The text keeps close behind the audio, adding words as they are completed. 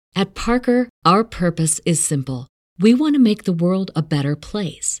At Parker, our purpose is simple. We want to make the world a better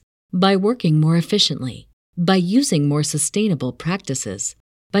place by working more efficiently, by using more sustainable practices,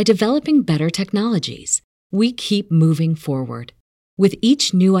 by developing better technologies. We keep moving forward. With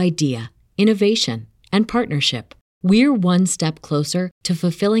each new idea, innovation, and partnership, we're one step closer to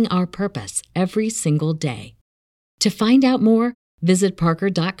fulfilling our purpose every single day. To find out more, visit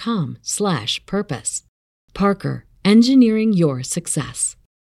parker.com/purpose. Parker, engineering your success.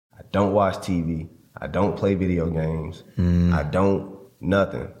 I don't watch TV. I don't play video games. I don't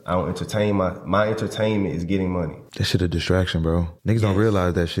nothing. I don't entertain. My entertainment is getting money. That shit a distraction, bro. Niggas don't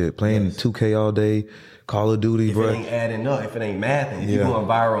realize that shit. Playing 2K all day, Call of Duty, bro. If it ain't adding up, if it ain't mathing, if you going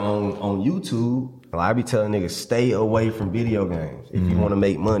viral on YouTube, I be telling niggas stay away from video games if you want to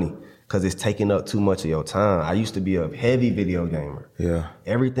make money, because it's taking up too much of your time. I used to be a heavy video gamer. Yeah.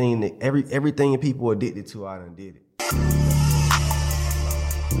 Everything people addicted to, I done did it.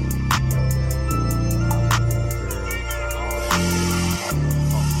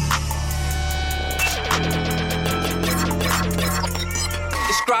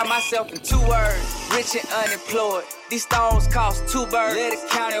 Describe myself in 2 words, rich and unemployed. These stones cost 2 birds. Let it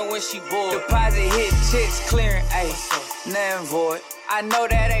count it when she bored. Deposit hit, checks clearing, ayy, nothing void. I know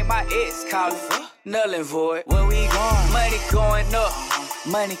that ain't my ex calling, null and void. Where we going? Money going up,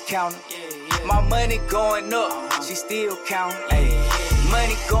 money counting. My money going up, she still counting, ayy.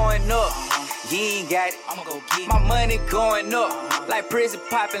 Money going up, you ain't got it. I'ma go get it. My money going up, like prison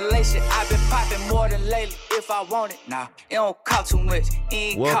population. I've been popping more than lately. If I want it, nah, it don't cost too much.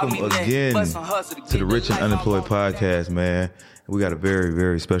 Welcome again to the Rich and Unemployed podcast, man. We got a very,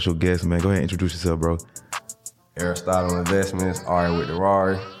 very special guest, man. Go ahead and introduce yourself, bro. Aristotle Investments, Ari with the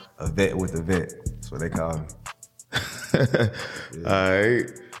Rari, a vet with the vet. That's what they call me. All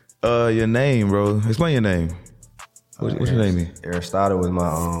right. Your name, bro. Explain your name. What's your name? Aristotle is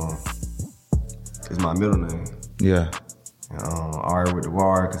my middle name. Yeah. Ari with the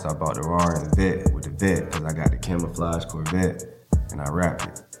Rari, because I bought the Rari, and the vet with the vet, because I got the camouflage Corvette, and I wrapped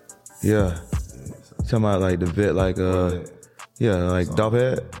it. Yeah. So, talking about like the vet, like like so, dog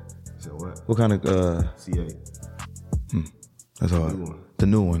head? So what? What kind of C8. That's hard. The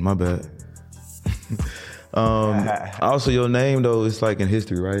new one, my bad. Also your name though, it's like in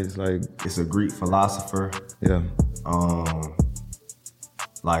history, right? It's a Greek philosopher. Yeah.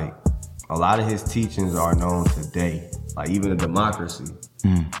 Like a lot of his teachings are known today. Like even the democracy,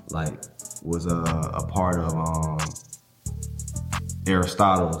 like was a part of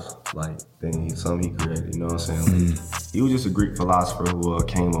Aristotle's like thing, something he created. You know what I'm saying? Like, he was just a Greek philosopher who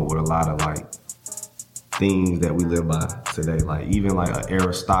came up with a lot of like things that we live by today. Like even like an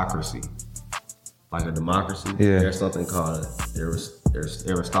aristocracy, like a democracy. Yeah. There's something called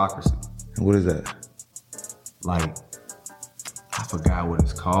aristocracy. What is that? Like I forgot what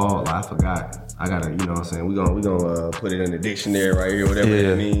it's called. Like, I forgot. I gotta, you know what I'm saying? We gonna put it in the dictionary right here, whatever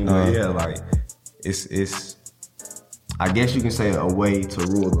it means. But yeah, like it's. I guess you can say a way to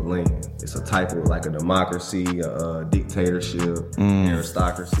rule the land. It's a type of like a democracy, a dictatorship,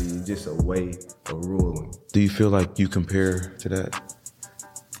 aristocracy, just a way of ruling. Do you feel like you compare to that?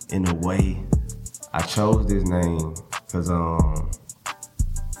 In a way, I chose this name because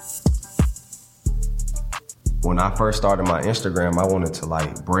when I first started my Instagram, I wanted to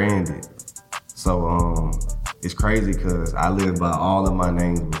like brand it. So it's crazy because I lived by all of my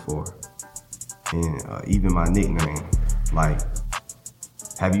names before, and even my nickname. Like,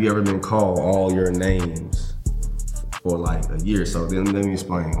 have you ever been called all your names for like a year? So then let me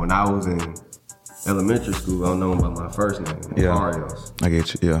explain. When I was in elementary school, I'm known by my first name, Marios. I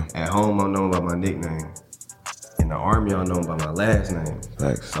get you, yeah. At home, I'm known by my nickname. In the Army, I'm known by my last name.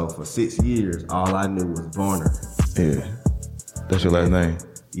 Thanks. So for 6 years, all I knew was Varner. Yeah. That's your last name?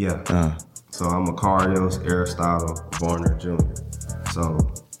 Yeah. So I'm Makarios Aristotle Varner Jr. So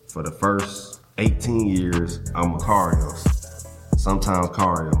for the first 18 years, I'm Makarios. Sometimes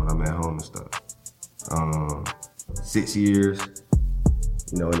Cario when I'm at home and stuff. 6 years,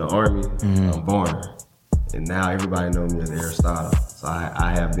 in the Army, I'm Varner. And now everybody knows me as Aristotle. So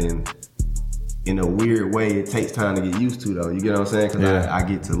I have been, in a weird way, it takes time to get used to though. You get what I'm saying? Because I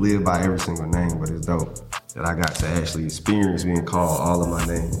get to live by every single name, but it's dope that I got to actually experience being called all of my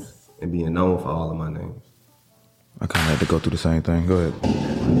names and being known for all of my names. I kind of had to go through the same thing. Go ahead.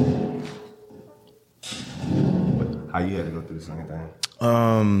 How you had to go through the same thing?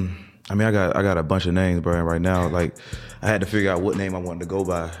 I mean, I got a bunch of names, bro. Right now, like, I had to figure out what name I wanted to go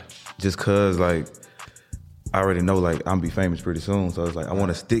by, just cause like I already know like I'm gonna be famous pretty soon. So it's like I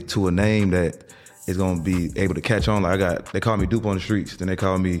want to stick to a name that is gonna be able to catch on. Like they call me Dupe on the streets, then they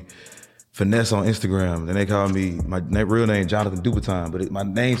call me Finesse on Instagram. Then they call me, my real name, Jonathan Dubertine, but my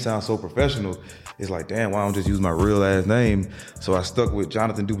name sounds so professional. It's like, damn, why don't I just use my real ass name? So I stuck with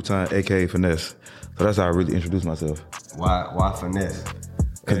Jonathan Dubertine, aka Finesse. So that's how I really introduced myself. Why Finesse?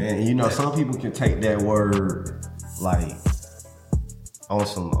 And you know, some people can take that word like on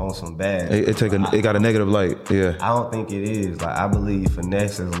some bad. It got a negative light. Yeah. I don't think it is. Like, I believe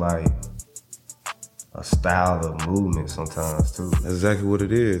finesse is like a style of movement sometimes too. That's exactly what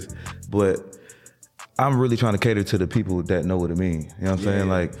it is. But I'm really trying to cater to the people that know what it means. You know what I'm saying?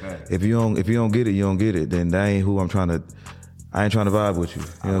 Like, if you don't get it, you don't get it. Then that ain't who I ain't trying to vibe with you.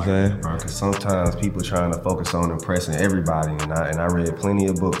 You know what I'm saying? Because sometimes people trying to focus on impressing everybody, and I read plenty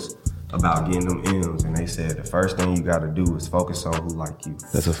of books about getting them M's, and they said the first thing you got to do is focus on who like you.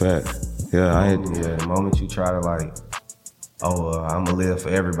 That's a fact. Yeah, the moment you try to like, I'm gonna live for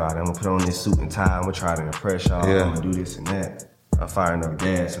everybody. I'm gonna put on this suit and tie. I'm gonna try to impress y'all. Yeah. I'm gonna do this and that. I'm firing up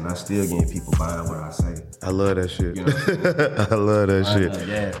gas, and I still getting people buying what I say. I love that shit. You know, I love that shit.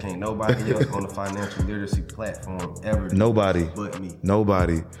 Gas. Can't nobody else on the financial literacy platform ever do Nobody. but me.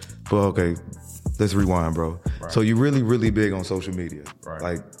 Nobody. But okay, let's rewind, bro. Right. So you're really, really big on social media. Right.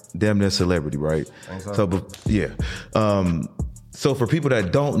 Like, damn near celebrity, right? Yeah. So for people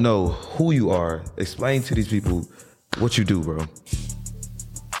that don't know who you are, explain to these people what you do, bro.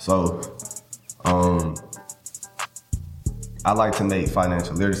 So, I like to make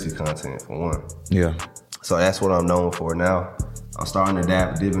financial literacy content, for one. Yeah. So that's what I'm known for now. I'm starting to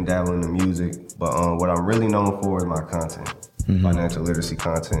dip and dabble in the music, but what I'm really known for is my content, financial literacy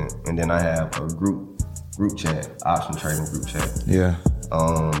content. And then I have a group chat, option trading group chat. Yeah.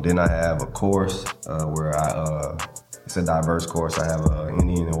 Then I have a course where it's a diverse course. I have an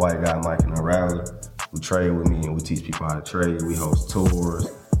Indian and white guy, Mike and Unraveler, who trade with me, and we teach people how to trade. We host tours,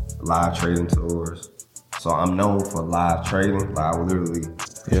 live trading tours. So I'm known for live trading. Like, I will literally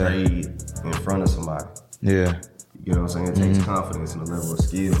trade in front of somebody. Yeah. You know what I'm saying? It takes confidence and a level of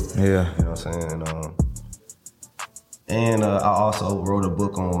skill. Yeah. You know what I'm saying? And I also wrote a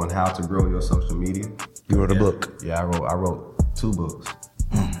book on how to grow your social media. You wrote a book? Yeah, I wrote 2 books.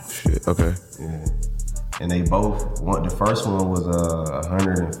 Shit, okay. Yeah. And they both, the first one was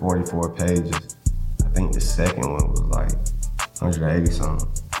 144 pages. I think the second one was like 180 something.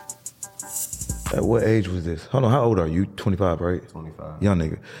 At what age was this? Hold on, how old are you? 25, right? 25. Young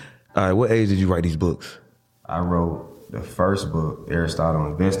nigga. All right, what age did you write these books? I wrote the first book, Aristotle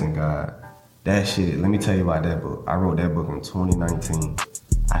Investing Guide. That shit, let me tell you about that book. I wrote that book in 2019.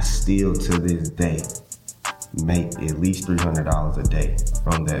 I still, to this day, make at least $300 a day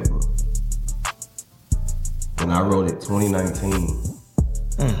from that book. When I wrote it 2019.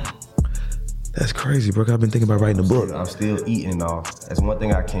 That's crazy, bro. I've been thinking about writing a book. I'm still eating off. That's one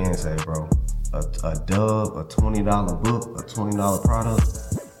thing I can say, bro. A dub, a $20 book, a $20 product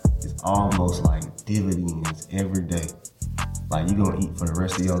is almost like dividends every day. Like, you're gonna eat for the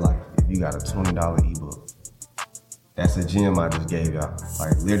rest of your life if you got a $20 ebook. That's a gem I just gave y'all.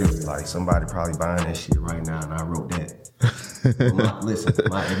 Like, literally, like, somebody probably buying that shit right now, and I wrote that.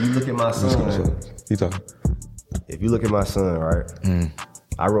 If you look at my son, if you look at my son, right?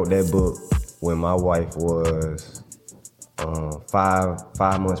 I wrote that book when my wife was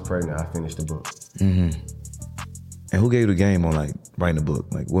 5 months pregnant. I finished the book. And who gave you the game on like writing a book?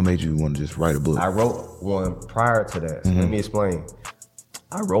 Like, what made you want to just write a book? I wrote one prior to that. So let me explain.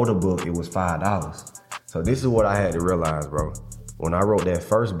 I wrote a book, it was $5. So this is what I had to realize, bro. When I wrote that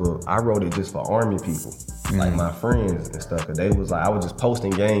first book, I wrote it just for Army people, like my friends and stuff. Cause they was like, I was just posting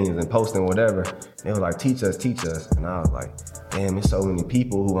games and posting whatever. They were like, teach us. And I was like, damn, there's so many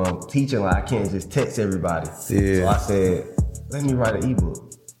people who I'm teaching, like I can't just text everybody. Yeah. So I said, let me write an ebook.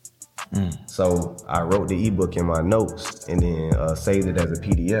 So I wrote the ebook in my notes and then saved it as a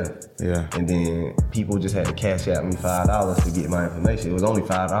PDF. Yeah. And then people just had to cash out me $5 to get my information. It was only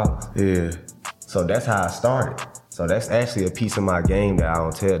 $5. Yeah. So that's how I started. So that's actually a piece of my game that I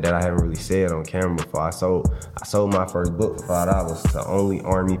don't tell, that I haven't really said on camera before. I sold my first book for $5 to only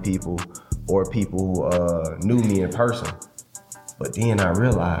Army people or people who knew me in person. But then I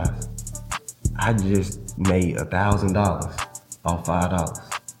realized I just made $1,000 off $5.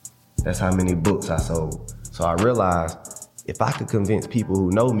 That's how many books I sold. So I realized if I could convince people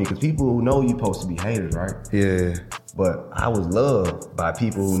who know me, because people who know you supposed to be haters, right? Yeah. But I was loved by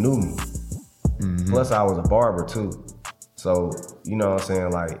people who knew me. Plus I was a barber too. So, you know what I'm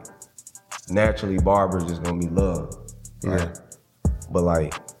saying? Like, naturally barbers just gonna be loved. Right? Yeah. But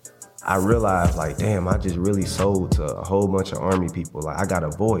like, I realized like, damn, I just really sold to a whole bunch of Army people. Like, I got a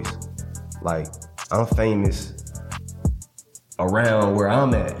voice. Like, I'm famous around where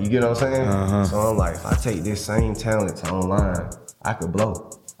I'm at. You get what I'm saying? So I'm like, if I take this same talent to online, I could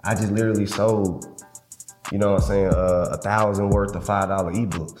blow. I just literally sold, you know what I'm saying, 1,000 worth of $5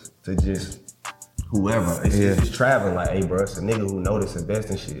 ebooks to just whoever. It's just traveling like, hey, bro, it's a nigga who know this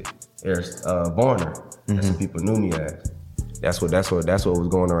investing shit. There's Varner. That's what people knew me as. That's what was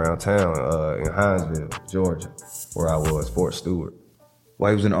going around town in Hinesville, Georgia, where I was, Fort Stewart.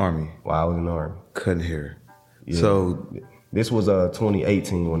 While you was in the Army? While I was in the Army. Couldn't hear. Yeah. So this was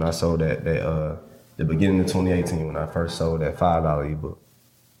 2018 when I sold that the beginning of 2018 when I first sold that $5 ebook.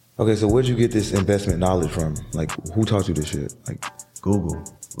 Okay, so where'd you get this investment knowledge from? Like, who taught you this shit? Like Google.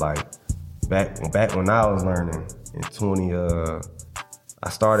 Like back when I was learning in I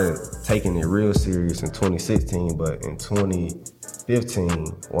started taking it real serious in 2016, but in 2015,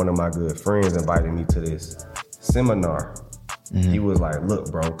 one of my good friends invited me to this seminar. He was like, look,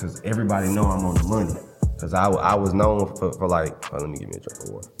 bro, because everybody know I'm on the money. Because I was known for like, let me give me a drink of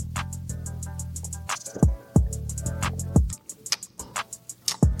water.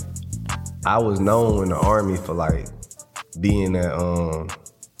 I was known in the Army for like being that,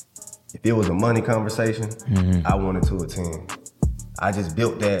 if it was a money conversation, I wanted to attend. I just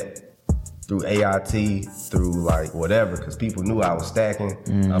built that through AIT, through like whatever, because people knew I was stacking.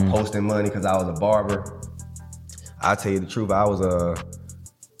 I'm posting money because I was a barber. I'll tell you the truth, I was doing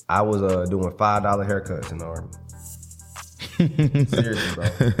 $5 haircuts in the Army. Seriously, bro.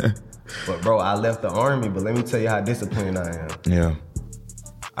 But bro, I left the Army, but let me tell you how disciplined I am. Yeah.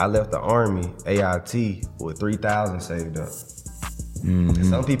 I left the Army, AIT, with 3,000 saved up. And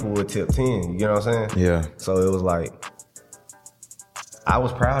some people would tip 10, you know what I'm saying? Yeah. So it was like, I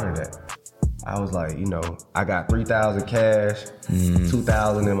was proud of that. I was like, you know, I got 3,000 cash,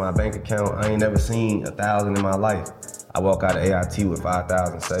 2,000 in my bank account. I ain't never seen 1,000 in my life. I walk out of AIT with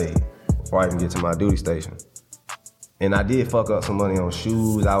 5,000 saved before I even get to my duty station. And I did fuck up some money on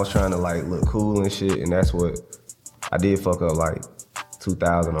shoes. I was trying to like look cool and shit, and that's what, I did fuck up like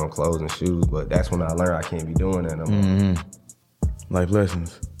 2,000 on clothes and shoes, but that's when I learned I can't be doing that no more. Life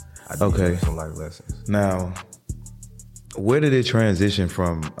lessons. I did learn some life lessons. Now, where did it transition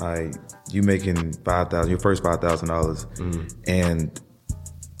from you making your first $5,000, and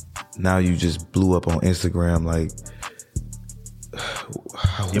now you just blew up on Instagram? Like,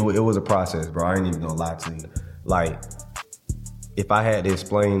 it was a process, bro. I ain't even gonna lie to you. Like, if I had to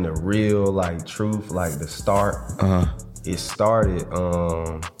explain the real like truth, like the start, it started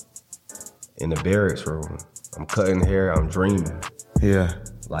in the barracks room. I'm cutting hair, I'm dreaming. Yeah.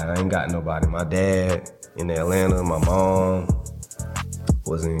 Like, I ain't got nobody. My dad in Atlanta, my mom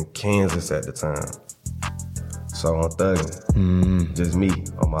was in Kansas at the time. So I'm thugging. Just me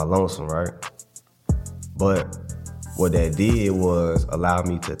on my lonesome, right? But what that did was allow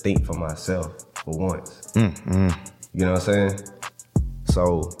me to think for myself for once. You know what I'm saying?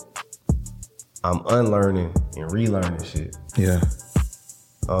 So I'm unlearning and relearning shit. Yeah.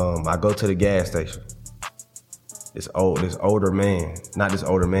 I go to the gas station. This older man, not this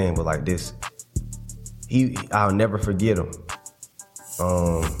older man, but like this, I'll never forget him.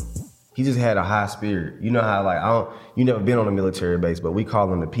 He just had a high spirit. You know how like, you never been on a military base, but we call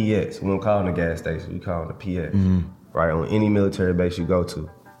them the PX. We don't call them the gas station, we call them the PX. Right, on any military base you go to,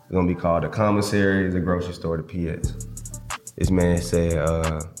 it's gonna be called the commissary, the grocery store, the PX. This man said,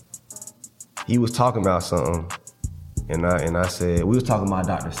 he was talking about something, and I said, we was talking about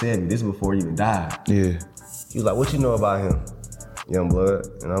Dr. Sebi, this is before he even died. Yeah. He was like, what you know about him, young blood?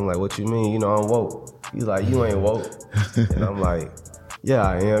 And I'm like, what you mean? You know, I'm woke. He's like, you ain't woke. And I'm like, yeah,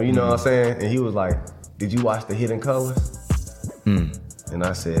 I am. You know what I'm saying? And he was like, did you watch The Hidden Colors? And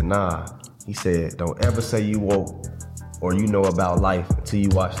I said, nah. He said, don't ever say you woke or you know about life until you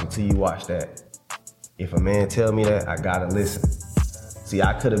watch that. If a man tell me that, I gotta listen. See,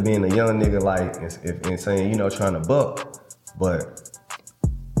 I could have been a young nigga like, and saying, you know, trying to buck, but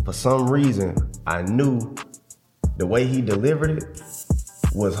for some reason, I knew the way he delivered it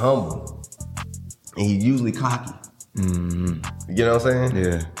was humble. And he usually cocky. You know what I'm saying?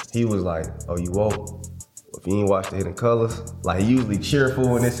 Yeah. He was like, oh, you woke? If you ain't watch The Hidden Colors, like he usually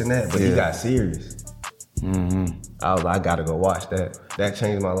cheerful and this and that, but he got serious. I was like, I gotta go watch that. That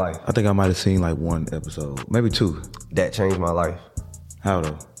changed my life. I think I might have seen like one episode, maybe two. That changed my life. How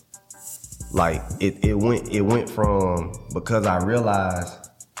though? Like it went from, because I realized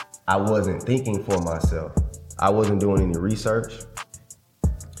I wasn't thinking for myself. I wasn't doing any research.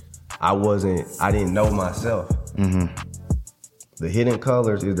 I didn't know myself. The Hidden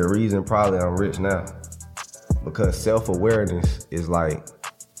Colors is the reason probably I'm rich now. Because self-awareness is like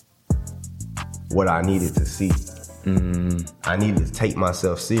what I needed to see. I needed to take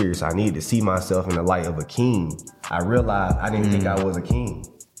myself serious. I needed to see myself in the light of a king. I realized I didn't think I was a king.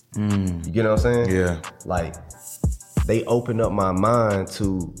 You get what I'm saying? Yeah. Like, they open up my mind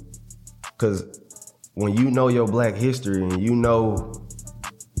to, because when you know your Black history and you know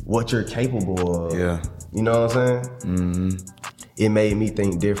what you're capable of, you know what I'm saying? Mm-hmm. It made me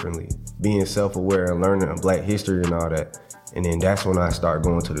think differently, being self-aware and learning Black history and all that. And then that's when I start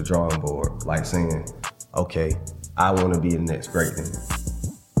going to the drawing board, like saying, okay, I want to be the next great thing.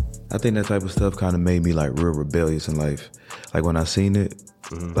 I think that type of stuff kind of made me like real rebellious in life. Like when I seen it,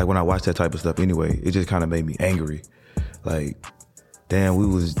 like when I watched that type of stuff anyway, it just kind of made me angry. Like, damn, we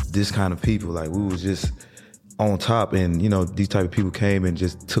was this kind of people. Like we was just on top, and you know, these type of people came and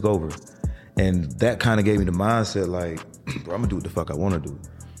just took over. And that kind of gave me the mindset like, bro, I'm gonna do what the fuck I want to do.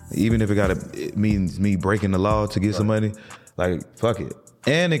 Even if it means me breaking the law to get some money, like, fuck it.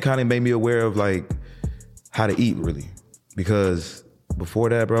 And it kind of made me aware of like how to eat really. Because before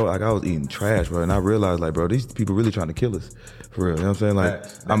that, bro, like I was eating trash, bro. And I realized like, bro, these people really trying to kill us. For real, you know what I'm saying? Like,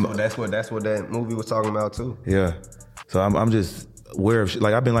 that's what that movie was talking about too. Yeah. So I'm just aware of shit.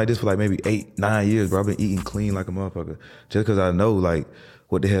 Like I've been like this for like maybe 8-9 years, bro. I've been eating clean like a motherfucker. Just cause I know like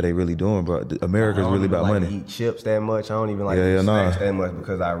what the hell they really doing, bro. America's really about money. I don't even eat chips that much. I don't even like eat snacks that much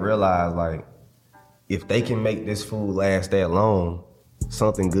because I realize like if they can make this food last that long,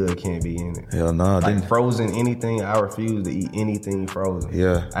 something good can't be in it. Hell no. Like frozen anything, I refuse to eat anything frozen.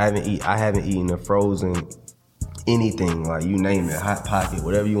 Yeah. I haven't eaten a frozen anything, like you name it, Hot Pocket,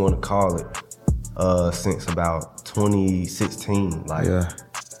 whatever you want to call it, since about 2016. Like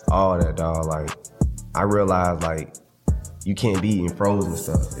all that, dog. Like I realized like you can't be eating frozen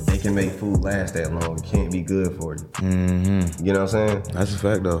stuff. If they can make food last that long, it can't be good for you. Mm-hmm. You know what I'm saying? That's a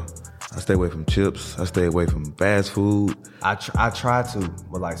fact though. I stay away from chips. I stay away from fast food. I try to,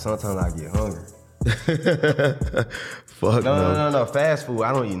 but like sometimes I get hungry. Fuck no. Fast food,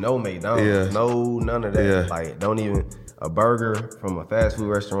 I don't eat no McDonald's. Yeah. No, none of that. Yeah. Like, don't even, a burger from a fast food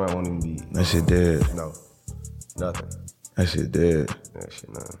restaurant won't even be. That shit dead. No, nothing. That shit dead. That shit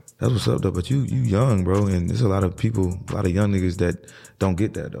nothing. That's what's up though, but you young, bro, and there's a lot of people, a lot of young niggas that don't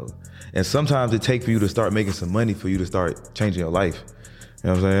get that though. And sometimes it takes for you to start making some money for you to start changing your life. You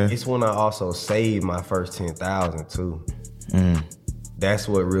know what I'm saying? It's when I also saved my first 10,000 too. Mm. That's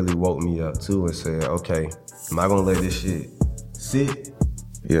what really woke me up too and said, okay, am I gonna let this shit sit?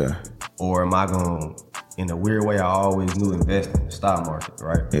 Yeah. Or am I gonna, in a weird way, I always knew investing in the stock market,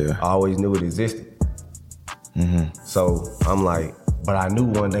 right? Yeah. I always knew it existed. Mm-hmm. So I'm like, but I knew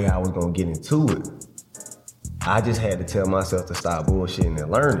one day I was gonna get into it. I just had to tell myself to stop bullshitting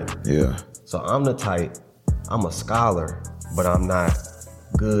and learning. Yeah. So I'm the type, I'm a scholar, but I'm not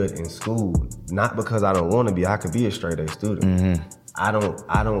good in school. Not because I don't want to be. I could be a straight A student. Mm-hmm.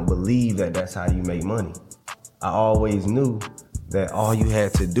 I don't believe that that's how you make money. I always knew that all you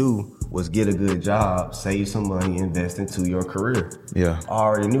had to do was get a good job, save some money, invest into your career. Yeah. I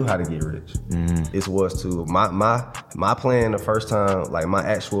already knew how to get rich. Mm-hmm. It was to my plan the first time, like my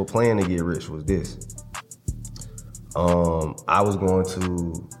actual plan to get rich was this. I was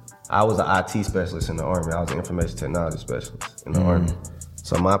an IT specialist in the Army. I was an information technology specialist in the Army.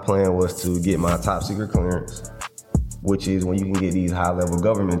 So my plan was to get my top secret clearance, which is when you can get these high-level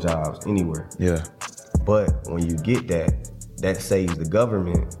government jobs anywhere. Yeah. But when you get that saves the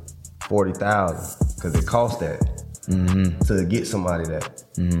government $40,000 because it costs that to get somebody that.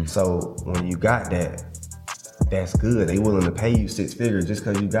 Mm-hmm. So when you got that, that's good. They willing to pay you 6 figures just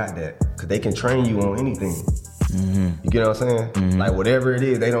because you got that, because they can train you on anything. Mm-hmm. You get what I'm saying? Mm-hmm. Like whatever it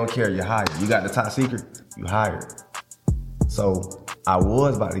is, they don't care. You're hired. You got the top secret, you hired. So I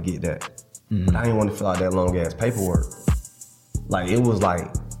was about to get that, but I didn't want to fill out that long ass paperwork. Like it was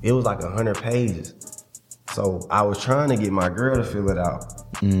like 100 pages. So I was trying to get my girl to fill it out,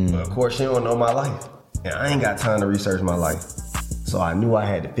 but of course she don't know my life, and I ain't got time to research my life. So I knew I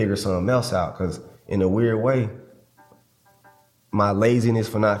had to figure something else out, because in a weird way, my laziness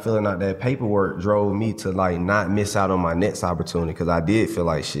for not filling out that paperwork drove me to like not miss out on my next opportunity, because I did feel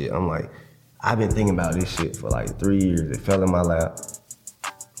like shit. I'm like, I've been thinking about this shit for like 3 years. It fell in my lap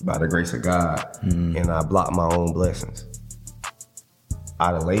by the grace of God, and I blocked my own blessings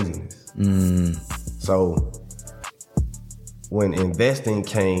out of laziness. So when investing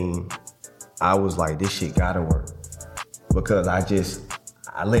came, I was like, this shit gotta work, because I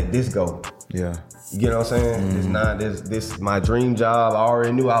let this go. Yeah. You get what I'm saying? This my dream job. I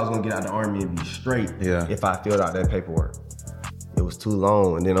already knew I was gonna get out of the Army and be straight if I filled out that paperwork. It was too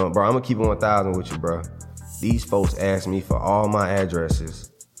long. And then, bro, I'm gonna keep it 1,000 with you, bro. These folks asked me for all my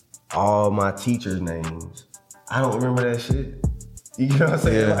addresses, all my teachers' names. I don't remember that shit. You get what I'm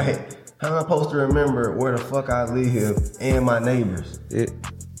saying? Yeah. Like, how am I supposed to remember where the fuck I live and my neighbors?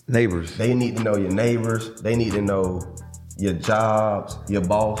 Neighbors. They need to know your neighbors. They need to know your jobs, your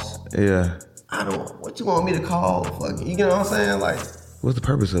boss. Yeah. what you want me to call? Fucking, you get what I'm saying? Like, what's the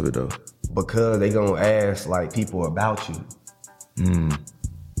purpose of it though? Because they gonna ask like people about you.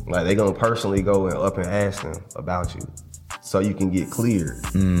 Like they gonna personally go up and ask them about you, so you can get cleared.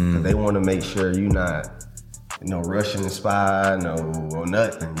 Cause they want to make sure you not no Russian spy, or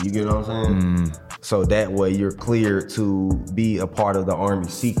nothing. You get what I'm saying? So that way you're cleared to be a part of the Army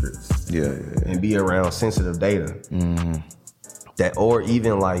secrets. Yeah. And be around sensitive data. That, or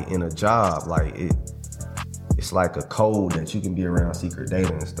even like in a job, like it's like a code that you can be around secret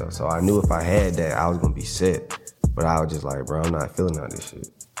data and stuff. So I knew if I had that, I was gonna be set. But I was just like, bro, I'm not feeling all this shit.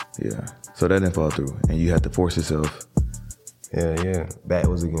 Yeah. So that didn't fall through, and you had to force yourself. Yeah. Back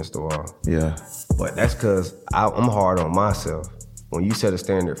was against the wall. Yeah. But that's because I'm hard on myself. When you set a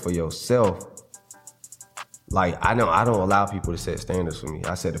standard for yourself, like I don't allow people to set standards for me.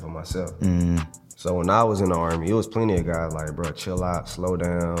 I set it for myself. So when I was in the Army, it was plenty of guys like, bro, chill out, slow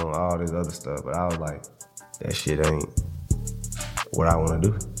down, all this other stuff. But I was like, that shit ain't what I want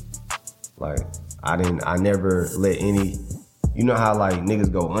to do. Like, I never let any, you know how like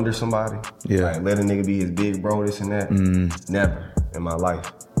niggas go under somebody? Yeah. Like let a nigga be his big bro, this and that? Never in my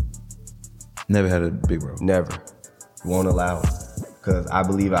life. Never had a big bro? Never. Won't allow it. Because I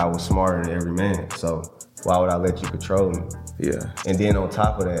believe I was smarter than every man. So why would I let you control me? Yeah. And then on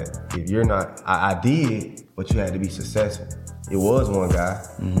top of that, if you're not, I did, but you had to be successful. It was one guy,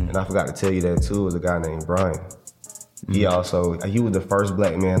 and I forgot to tell you that too, was a guy named Brian. He was the first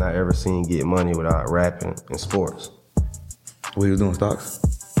black man I ever seen get money without rapping in sports. What he was doing, stocks?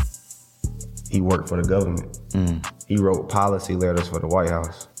 He worked for the government. He wrote policy letters for the White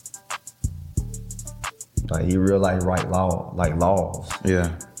House. Like he real life write laws.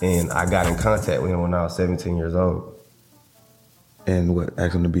 Yeah. And I got in contact with him when I was 17 years old. And what,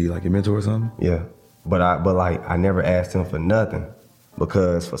 asked him to be like your mentor or something? Yeah. But I never asked him for nothing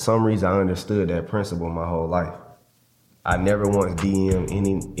because for some reason I understood that principle my whole life. I never once DM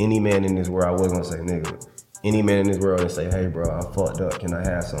any man in this world. I wasn't gonna say nigga. Any man in this world and say, hey bro, I fucked up, can I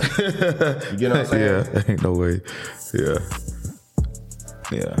have something? You get what I'm saying? Yeah, ain't no way. Yeah.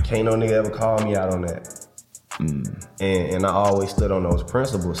 Can't no nigga ever call me out on that. And I always stood on those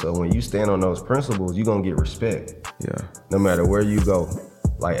principles. So when you stand on those principles, you gonna get respect. Yeah. No matter where you go.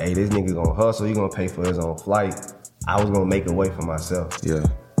 Like, hey, this nigga gonna hustle, he gonna pay for his own flight. I was gonna make a way for myself. Yeah.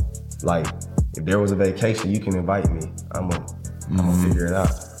 Like, if there was a vacation, you can invite me. I'm gonna figure it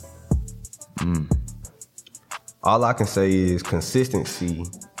out. All I can say is consistency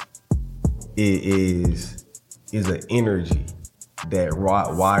is an energy that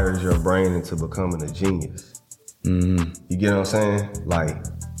wires your brain into becoming a genius. You get what I'm saying? Like,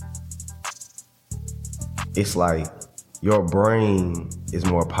 it's like your brain is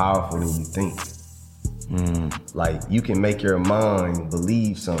more powerful than you think. Like, you can make your mind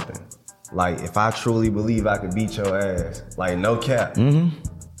believe something. Like, if I truly believe I could beat your ass, like, no cap,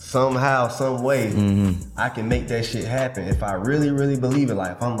 somehow, some way, I can make that shit happen. If I really, really believe it,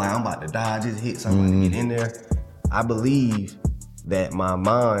 like, if I'm like, I'm about to die, I just hit somebody to get in there, I believe that my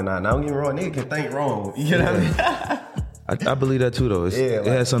mind, now don't get me wrong, nigga can think wrong. You know what I mean? I believe that too, though. It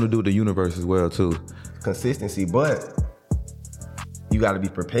has something to do with the universe as well, too. Consistency, but you got to be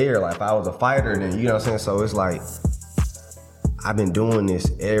prepared. Like, if I was a fighter, then, you know what I'm saying? So it's like, I've been doing this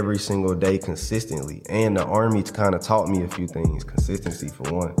every single day consistently. And the Army kind of taught me a few things. Consistency, for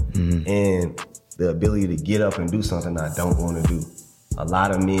one. And the ability to get up and do something I don't want to do. A lot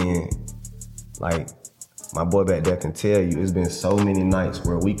of men, like, my boy back there can tell you, it's been so many nights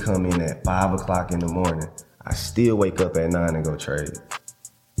where we come in at 5 o'clock in the morning. I still wake up at 9 and go trade.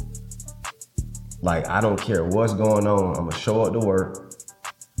 Like, I don't care what's going on. I'm gonna show up to work.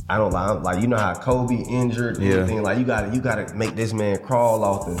 I don't like, you know how Kobe injured and everything. Like, you gotta make this man crawl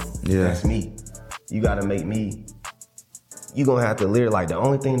off that's me. You gotta make me. You gonna have to literally, like, the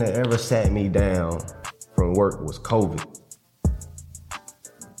only thing that ever sat me down from work was COVID.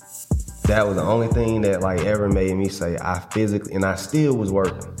 That was the only thing that, like, ever made me say I physically, and I still was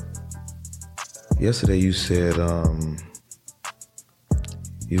working. Yesterday you said,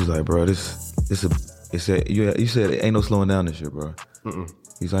 you was like, bro, you said it ain't no slowing down this year, bro.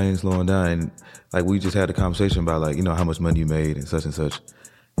 You said I ain't slowing down, and like we just had a conversation about, like, you know, how much money you made and such,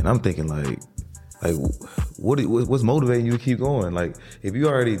 and I'm thinking like what's motivating you to keep going? Like, if you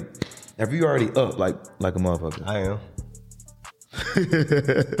already up like a motherfucker. I am.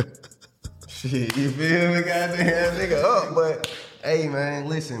 Shit, you feel me? Goddamn nigga up, but hey man,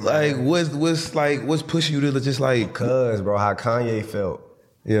 listen, man. Like, what's pushing you to just like? Because, bro, how Kanye felt.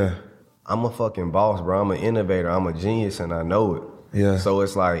 Yeah. I'm a fucking boss, bro. I'm an innovator. I'm a genius, and I know it. Yeah. So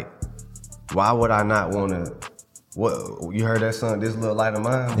it's like, why would I not want to what you heard that song, This Little Light of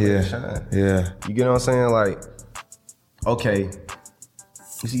Mine? Yeah. Shine. Yeah. You get what I'm saying? Like, okay.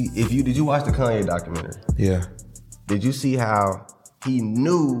 You see, did you watch the Kanye documentary? Yeah. Did you see how he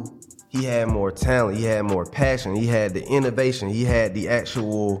knew he had more talent, he had more passion, he had the innovation, he had the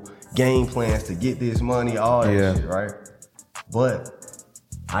actual game plans to get this money, all that shit, right? But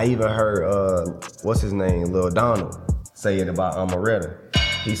I even heard, what's his name, Lil Donald, say it about Amaretta.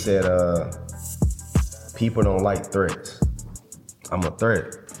 He said, people don't like threats. I'm a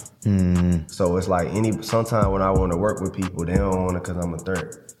threat. So it's like sometimes when I want to work with people, they don't want it because I'm a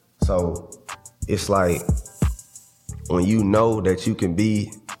threat. So it's like when you know that you can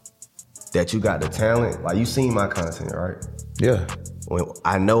be, that you got the talent, like you seen my content, right? Yeah. When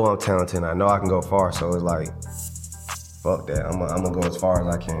I know I'm talented, I know I can go far, so it's like, fuck that, I'm gonna go as far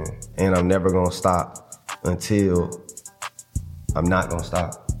as I can. And I'm never gonna stop until I'm not gonna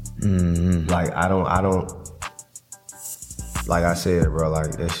stop. Like I don't, like I said, bro,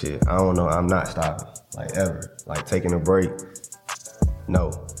 like that shit, I don't know, I'm not stopping, like ever. Like taking a break,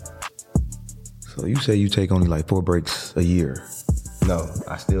 no. So you say you take only like 4 breaks a year? No,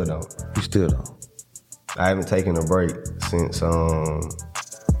 I still don't. You still don't? I haven't taken a break since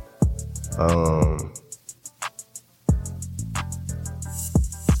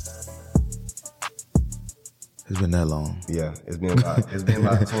It's been that long. Yeah, it's been about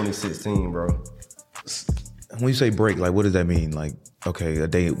 2016, bro. When you say break, like what does that mean? Like, okay, a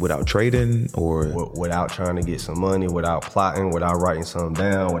day without trading or without trying to get some money, without plotting, without writing something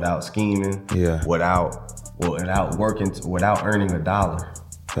down, without scheming, without working, without earning $1.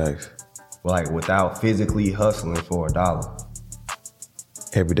 Facts. Like without physically hustling for $1.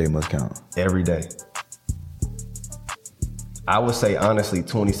 Every day must count. Every day. I would say honestly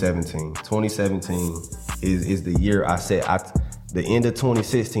 2017. 2017 is the year I set. The end of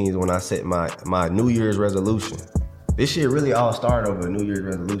 2016 is when I set my New Year's resolution. This shit really all started over a New Year's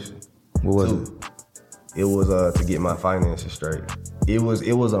resolution. What was it? It was to get my finances straight. It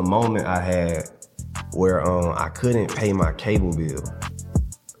was a moment I had where I couldn't pay my cable bill.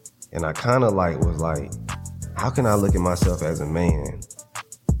 And I kind of was like, how can I look at myself as a man?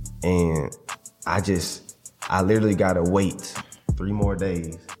 And I literally gotta wait 3 more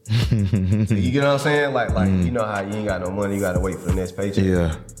days. So you get what I'm saying? Like you know how you ain't got no money, you gotta wait for the next paycheck.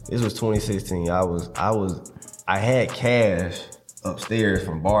 Yeah. This was 2016. I had cash upstairs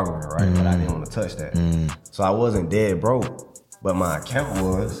from barbering, right? But I didn't want to touch that. So I wasn't dead broke, but my account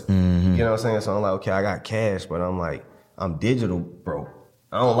was. You know what I'm saying? So I'm like, okay, I got cash, but I'm digital broke.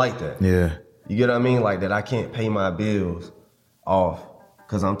 I don't like that. Yeah. You get what I mean? Like that I can't pay my bills off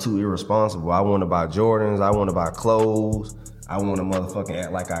because I'm too irresponsible. I want to buy Jordans. I want to buy clothes. I want to motherfucking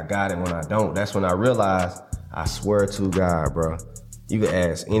act like I got it when I don't. That's when I realized, I swear to God, bro. You can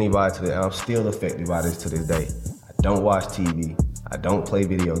ask anybody today. I'm still affected by this to this day. I don't watch TV. I don't play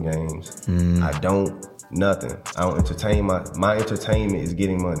video games. I don't nothing. I don't entertain. My entertainment is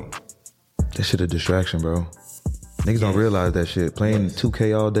getting money. That shit a distraction, bro. Niggas don't realize that shit. Playing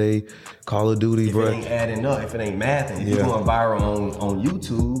 2K all day, Call of Duty, bro. If it ain't adding up, if it ain't mathing, if you going viral on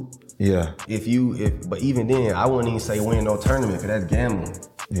YouTube, but even then, I wouldn't even say win no tournament, because that's gambling.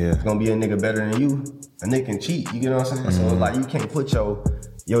 Yeah. It's gonna be a nigga better than you. A nigga can cheat, you get what I'm saying? So like you can't put your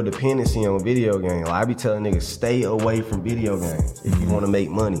dependency on video games. Like I be telling niggas, stay away from video games if you wanna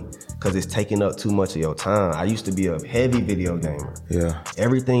make money, because it's taking up too much of your time. I used to be a heavy video gamer. Yeah.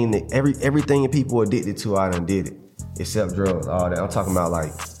 Everything people addicted to, I done did it. Except drugs, all that. I'm talking about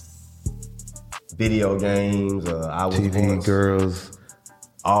like video games, I was TV, girls.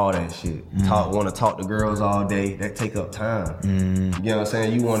 All that shit. Want to talk to girls all day. That take up time. You know what I'm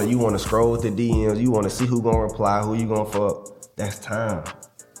saying? You want to scroll with the DMs. You want to see who gonna reply, who you gonna fuck. That's time.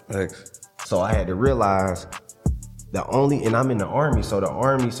 Thanks. So I had to realize and I'm in the army, so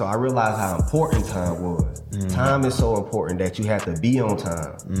I realized how important time was. Time is so important that you have to be on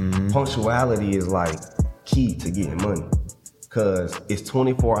time. Punctuality is like key to getting money, cause it's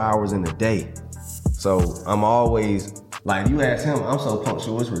 24 hours in a day. So I'm always, like you ask him, I'm so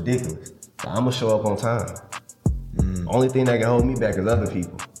punctual, it's ridiculous. So I'm gonna show up on time. Only thing that can hold me back is other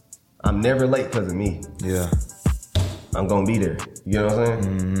people. I'm never late because of me. Yeah. I'm gonna be there. You know what I'm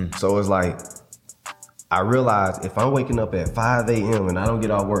saying? So it's like, I realized if I'm waking up at 5 a.m. and I don't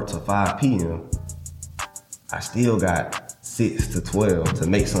get off work till 5 p.m., I still got 6 to 12 to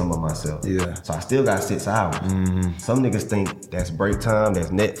make something of myself. Yeah. So I still got 6 hours. Some niggas think that's break time, that's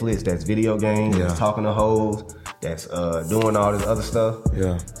Netflix, that's video games, that's talking to hoes, that's doing all this other stuff.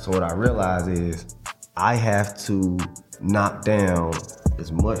 Yeah. So what I realize is I have to knock down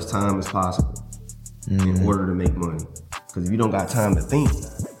as much time as possible in order to make money. Because if you don't got time to think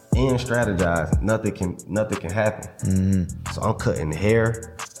and strategize, nothing can happen. Mm-hmm. So I'm cutting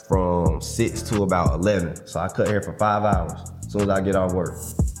hair from 6 to about 11. So I cut hair for 5 hours. As soon as I get off work,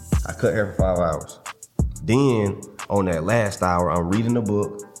 I cut hair for 5 hours. Then on that last hour, I'm reading a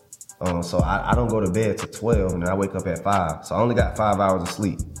book. So I don't go to bed till 12, and then I wake up at 5. So I only got 5 hours of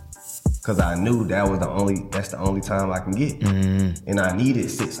sleep. Cause I knew that's the only time I can get. Mm-hmm. And I needed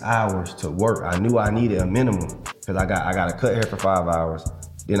 6 hours to work. I knew I needed a minimum. Cause I gotta cut hair for 5 hours.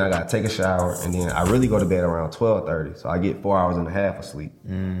 Then I gotta take a shower, and then I really go to bed around 12:30. So I get 4 hours and a half of sleep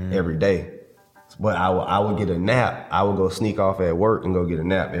every day. But I would get a nap. I would go sneak off at work and go get a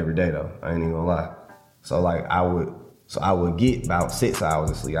nap every day though. I ain't even gonna lie. So like I would get about 6 hours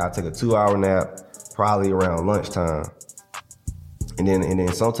of sleep. I'd take a 2-hour nap, probably around lunchtime. And then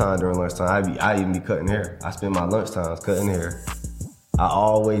sometime during lunchtime, I even be cutting hair. I spend my lunchtimes cutting hair. I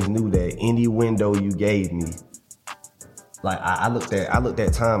always knew that any window you gave me, like I looked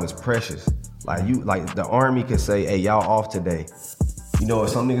at time as precious. Like the army could say, hey, y'all off today. You know what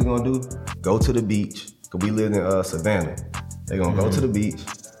some niggas gonna do? Go to the beach. Cause we live in Savannah. They gonna go to the beach.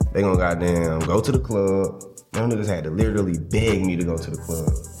 They gonna goddamn go to the club. Them niggas had to literally beg me to go to the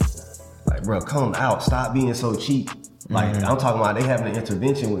club. Like, bro, come out. Stop being so cheap. Like, I'm talking about they having an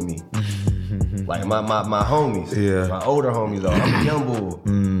intervention with me. Like, my homies, my older homies, though. I'm a young bull.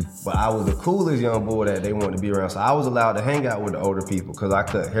 But I was the coolest young bull that they wanted to be around. So I was allowed to hang out with the older people because I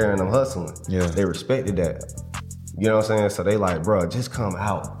cut hair and I'm hustling. Yeah. They respected that. You know what I'm saying? So they like, bro, just come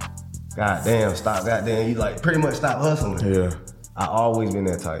out. Goddamn, stop. Goddamn, you like pretty much stop hustling. Yeah. I always been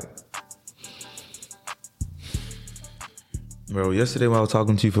that type. Bro, yesterday when I was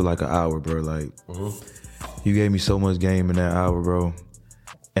talking to you for like an hour, bro, like, you gave me so much game in that hour, bro.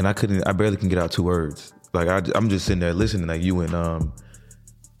 And I barely can get out 2 words. Like, I'm just sitting there listening, like you and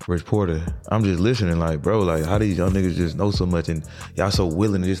Rich Porter. I'm just listening, like, bro, like, how these young niggas just know so much and y'all so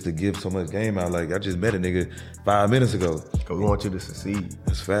willing just to give so much game out. Like, I just met a nigga 5 minutes ago. Cause we want you to succeed.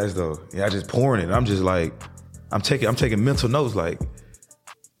 It's fast, though. Yeah, I just pouring it. I'm just like, I'm taking mental notes, like,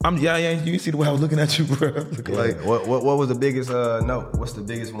 you see the way I was looking at you, bro. Like, what was the biggest note? What's the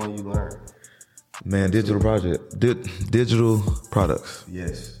biggest one you learned? Man, digital products.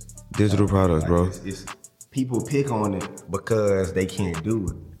 Yes. Digital products, bro. It's people pick on it because they can't do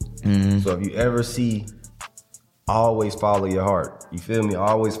it. So if you ever see, always follow your heart. You feel me?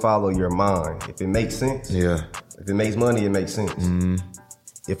 Always follow your mind. If it makes sense. Yeah. If it makes money, it makes sense.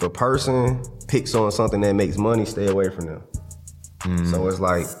 If a person picks on something that makes money, stay away from them. So it's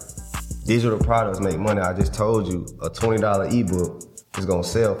like digital products make money. I just told you a $20 ebook is gonna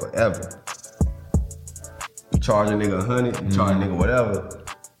sell forever. You charge a nigga $100, you charge a nigga whatever.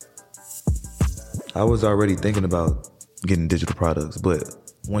 I was already thinking about getting digital products, but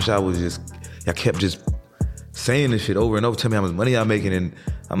once I kept just saying this shit over and over, tell me how much money I'm making, and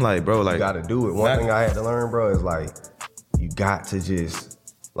I'm like, bro, like, you gotta do it. One thing I had to learn, bro, is like, you got to just,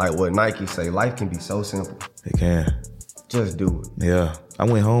 like what Nike say, life can be so simple. It can. Just do it. Yeah. I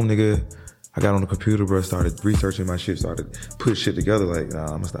went home, nigga. I got on the computer, bro, started researching my shit, started putting shit together, like, nah, I'm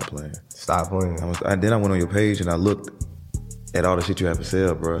gonna stop playing. Stop playing. Then I went on your page and I looked at all the shit you have for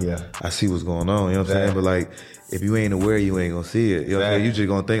sale, bro. Yeah. I see what's going on, you know what I'm saying? But like, if you ain't aware, you ain't gonna see it. You know what I'm saying? You just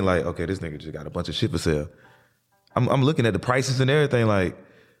gonna think like, okay, this nigga just got a bunch of shit for sale. I'm looking at the prices and everything, like,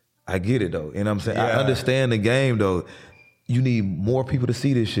 I get it though. You know what I'm saying? I understand the game though. You need more people to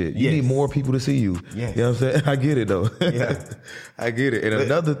see this shit. You need more people to see you. Yes. You know what I'm saying? I get it though. Yeah. I get it. And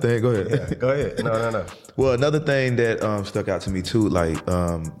another thing, go ahead. Yeah, go ahead. No. Well, another thing that stuck out to me too, like,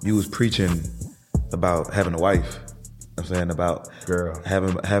 you was preaching about having a wife. I'm saying about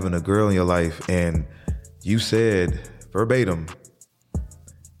having a girl in your life, and you said verbatim,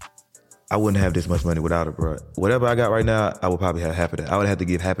 I wouldn't have this much money without her, bro. Whatever I got right now, I would probably have half of that. I would have to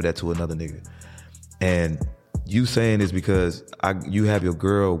give half of that to another nigga. And you saying this because you have your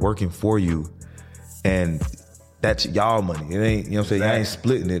girl working for you, and that's y'all money. It ain't, you know what I'm saying? Exactly. You ain't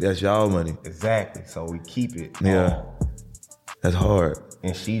splitting it. That's y'all money. Exactly. So we keep it. Yeah. That's hard.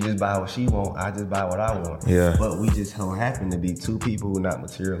 And she just buy what she want. I just buy what I want. Yeah. But we just don't happen to be two people who are not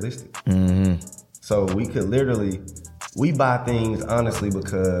materialistic. So we could literally, we buy things honestly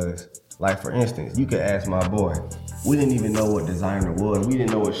because, like for instance, you could ask my boy. We didn't even know what designer was. We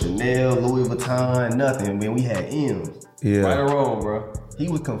didn't know what Chanel, Louis Vuitton, nothing. When we had M's. Yeah. Right or wrong, bro. He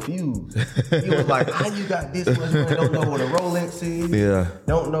was confused. He was like, how you got this much money? Don't know what a Rolex is. Yeah.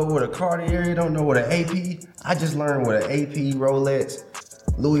 Don't know what a Cartier, don't know what an AP. I just learned what an AP, Rolex,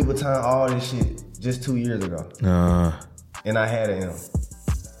 Louis Vuitton, all this shit just 2 years ago. And I had an M.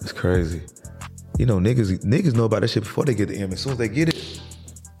 It's crazy. You know, niggas know about that shit before they get the M. As soon as they get it,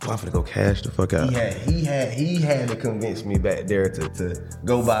 I'm finna go cash the fuck out. He had to convince me back there to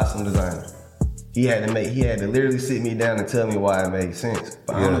go buy some designer. He had to literally sit me down and tell me why it made sense.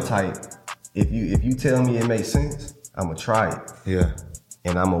 But I'm the type, if you tell me it makes sense, I'ma try it. Yeah.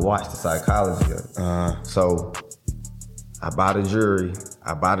 And I'ma watch the psychology of it. So I buy the jewelry,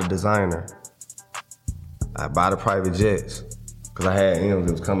 I buy the designer, I buy the private jets, cause I had M's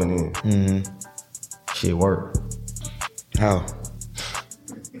that was coming in. Mm-hmm. Shit worked. How?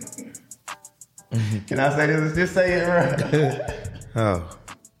 Can I say this? Just say it, right? How?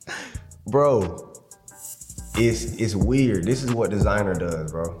 Bro, it's weird. This is what designer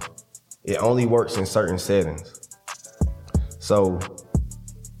does, bro. It only works in certain settings. So,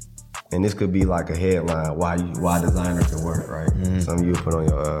 and this could be like a headline, why designer can work, right? Mm-hmm. Some of you put on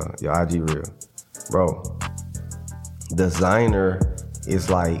your IG reel. Bro, designer is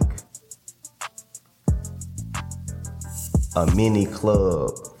like a mini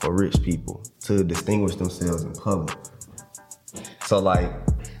club for rich people to distinguish themselves in public. So like,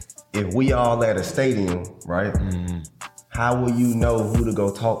 if we all at a stadium, right? Mm-hmm. How will you know who to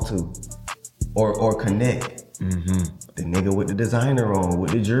go talk to or connect? Mm-hmm. The nigga with the designer on,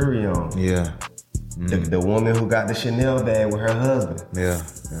 with the jewelry on. Yeah. Mm-hmm. The woman who got the Chanel bag with her husband. Yeah.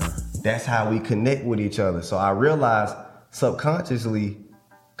 That's how we connect with each other. So I realized subconsciously,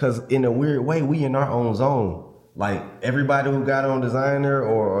 because in a weird way, we in our own zone. Like everybody who got on designer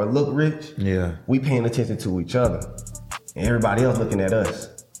or look rich, we paying attention to each other. And everybody else looking at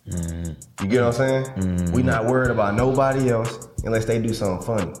us. Mm-hmm. You get what I'm saying? Mm-hmm. We not worried about nobody else unless they do something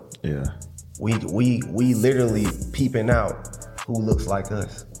funny. Yeah. We literally peeping out who looks like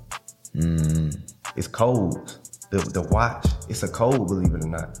us. Mm. It's codes. The watch, it's a code, believe it or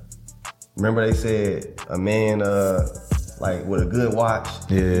not. Remember they said a man like with a good watch,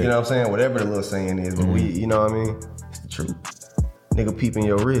 you know what I'm saying? Whatever the little saying is, but we, you know what I mean? It's the truth. Nigga peeping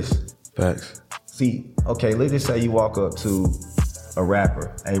your wrist. Facts. See, okay, let's just say you walk up to a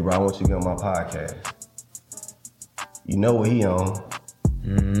rapper. Hey bro, I want you to get on my podcast. You know what he on.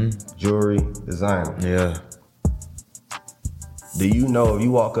 Mm-hmm. Jewelry, designer. Yeah. Do you know if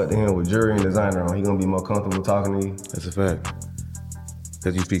you walk up to him with jewelry and designer on, he gonna be more comfortable talking to you? That's a fact.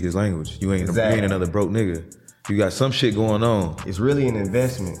 Cause you speak his language. You ain't another broke nigga. You got some shit going on. It's really an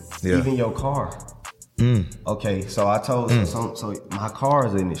investment. Yeah. Even your car. Okay, so I told so my car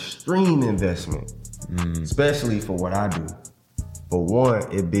is an extreme investment. Especially for what I do. For one,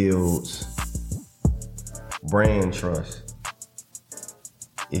 it builds brand trust.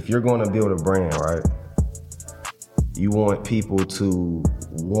 If you're gonna build a brand, right? You want people to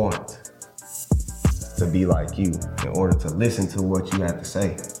want to be like you in order to listen to what you have to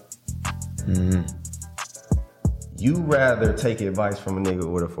say. Mm-hmm. You rather take advice from a nigga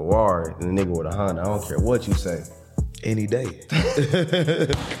with a Ferrari than a nigga with a Honda. I don't care what you say. Any day.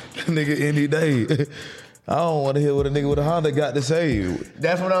 Nigga, any day. I don't want to hear what a nigga with a Honda got to say.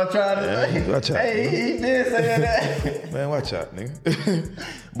 That's what I'm trying to say. Watch out. Hey, he did say that. Man, watch out, nigga.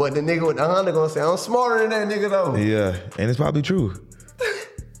 But the nigga with the Honda gonna say, I'm smarter than that nigga though. Yeah, and it's probably true.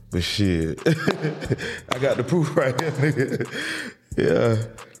 But shit, I got the proof right here, nigga. Yeah.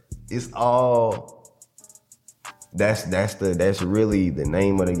 It's all, that's really the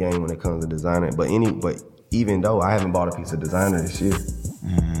name of the game when it comes to designer. But even though I haven't bought a piece of designer this year,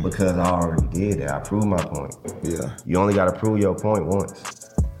 because I already did that. I proved my point. Yeah. You only gotta prove your point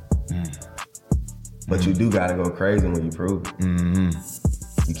once. But you do gotta go crazy when you prove it.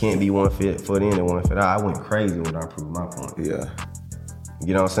 You can't be 1 foot in and 1 foot out. I went crazy when I proved my point. Yeah.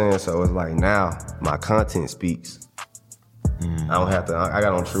 You know what I'm saying? So it's like now my content speaks. I don't have to, I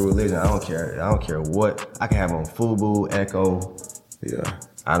got on True Religion. I don't care what. I can have on Fubu, Echo. Yeah.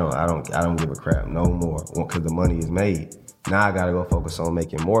 I don't give a crap no more because the money is made. Now I gotta go focus on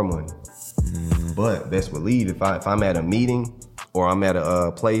making more money. But best believe if I'm at a meeting or I'm at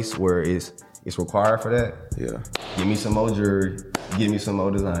a place where it's required for that, give me some more jewelry, give me some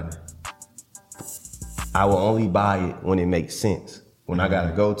more designer. I will only buy it when it makes sense. When I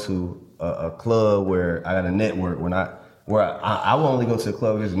gotta go to a club where I gotta network, I will only go to the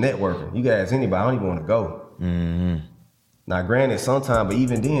club if it's networking. You guys, anybody, I don't even wanna go. Now, granted, sometimes, but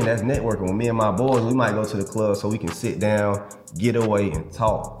even then, that's networking. When me and my boys, we might go to the club so we can sit down, get away, and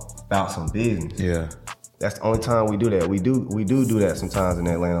talk about some business. Yeah. That's the only time we do that. We do that sometimes in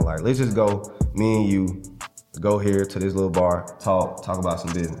Atlanta. Like, let's just go, me and you, go here to this little bar, talk about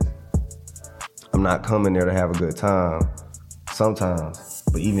some business. I'm not coming there to have a good time sometimes,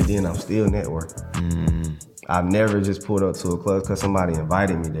 but even then, I'm still networking. I've never just pulled up to a club because somebody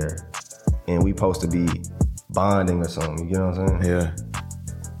invited me there, and we supposed to be bonding or something, you know what I'm saying? Yeah.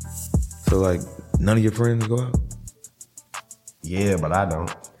 So like, none of your friends go out? Yeah, but I don't.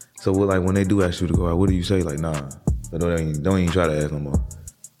 So what, like when they do ask you to go out, what do you say? Like, nah, don't even try to ask no more.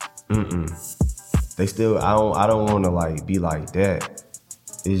 They still, I don't want to like be like that.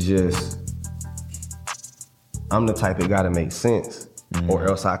 It's just, I'm the type that gotta make sense, or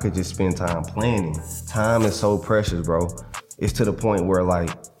else I could just spend time planning. Time is so precious, bro. It's to the point where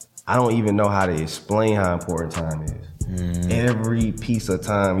like, I don't even know how to explain how important time is. Every piece of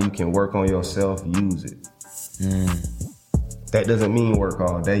time you can work on yourself, use it. That doesn't mean work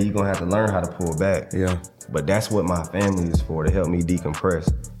all day. You're gonna have to learn how to pull back. Yeah. But that's what my family is for, to help me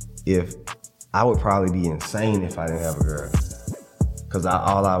decompress. If I would probably be insane if I didn't have a girl, because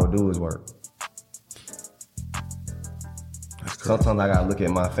all I would do is work. Sometimes I gotta look at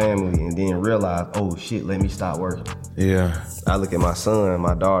my family and then realize, oh shit, let me stop working. Yeah. I look at my son and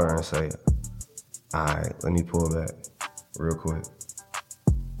my daughter and say, all right, let me pull back real quick.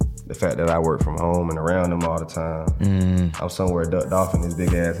 The fact that I work from home and around them all the time. I'm somewhere ducked off in this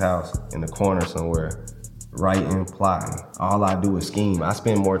big ass house in the corner somewhere, writing, plotting. All I do is scheme. I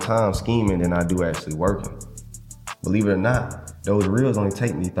spend more time scheming than I do actually working. Believe it or not, those reels only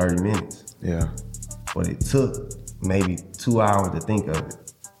take me 30 minutes. Yeah. But it took maybe 2 hours to think of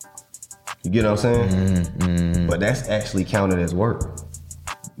it. You get what I'm saying? But that's actually counted as work.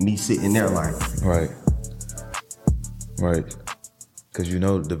 Me sitting there like. Right. Cause you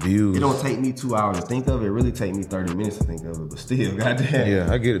know the views. It don't take me 2 hours to think of it. It really take me 30 minutes to think of it. But still, goddamn. Yeah,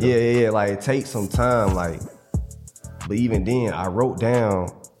 I get it. Yeah. Like it takes some time. Like, but even then, I wrote down.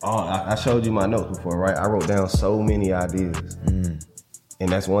 I showed you my notes before, right? I wrote down so many ideas, and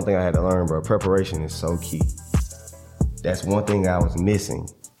that's one thing I had to learn, bro. Preparation is so key. That's one thing I was missing.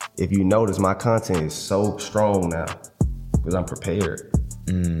 If you notice, my content is so strong now because I'm prepared.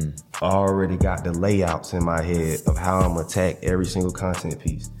 I already got the layouts in my head of how I'm gonna attack every single content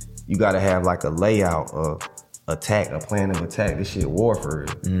piece. You gotta have like a layout of attack, a plan of attack. This shit warfare.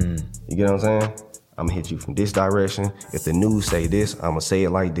 You get what I'm saying? I'm gonna hit you from this direction. If the news say this, I'm gonna say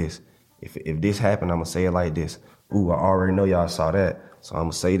it like this. If this happened, I'm gonna say it like this. Ooh, I already know y'all saw that, so I'm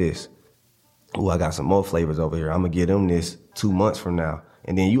gonna say this. Ooh, I got some more flavors over here. I'm gonna give them this 2 months from now.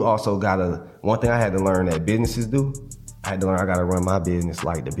 And then you also gotta, one thing I had to learn that businesses do, I gotta run my business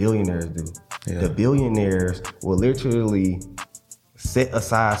like the billionaires do. Yeah. The billionaires will literally set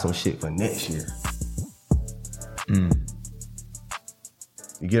aside some shit for next year. You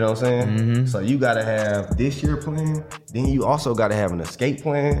get what I'm saying? So you gotta have this year plan, then you also gotta have an escape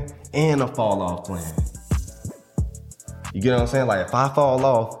plan and a fall off plan. You get what I'm saying? Like if I fall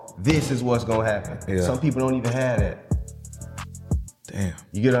off, this is what's gonna happen. Yeah. Some people don't even have that. Damn.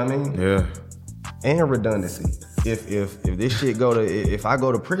 You get what I mean? Yeah. And redundancy. If this shit if I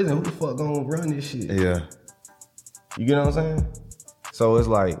go to prison, who the fuck gonna run this shit? Yeah. You get what I'm saying? So it's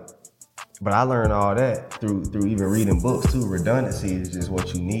like, but I learned all that through even reading books too. Redundancy is just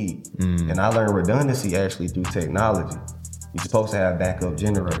what you need. And I learned redundancy actually through technology. You're supposed to have backup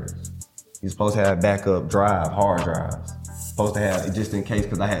generators. You're supposed to have backup hard drives. Supposed to have, just in case,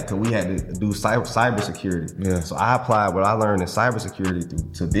 cause we had to do cybersecurity. Yeah. So I applied what I learned in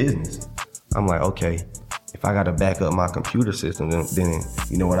cybersecurity to business. I'm like, okay, if I got to back up my computer system, then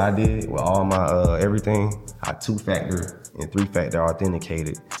you know what I did with all my everything? I 2-factor and 3-factor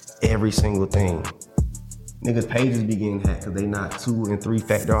authenticated every single thing. Niggas' pages be getting hacked because they not 2 and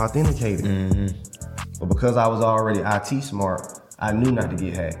 3-factor authenticated. But because I was already IT smart, I knew not to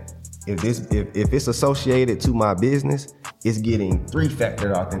get hacked. If it's associated to my business, it's getting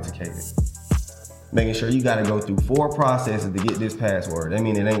 3-factor authenticated. Making sure you gotta go through 4 processes to get this password. That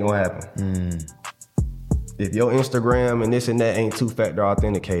mean it ain't gonna happen. If your Instagram and this and that ain't 2-factor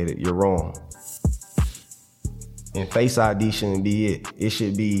authenticated, you're wrong. And Face ID shouldn't be it. It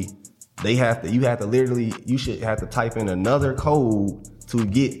should be, you should have to type in another code to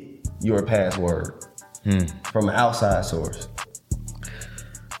get your password from an outside source.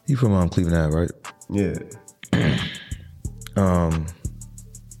 You from Cleveland Ave, right? Yeah.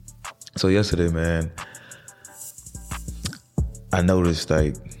 So yesterday, man, I noticed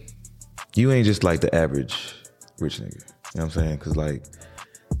like you ain't just like the average rich nigga. You know what I'm saying? Cause like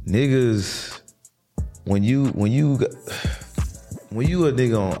niggas, when you a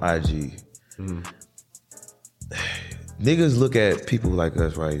nigga on IG, niggas look at people like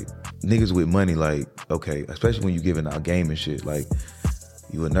us, right? Niggas with money, like, okay, especially when you giving out game and shit, like,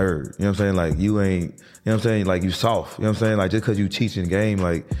 you a nerd. You know what I'm saying? Like, you ain't, you know what I'm saying? Like, you soft. You know what I'm saying? Like, just because you teaching game,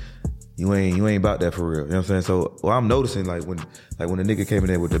 like, you ain't about that for real. You know what I'm saying? So, well, I'm noticing, like, when the nigga came in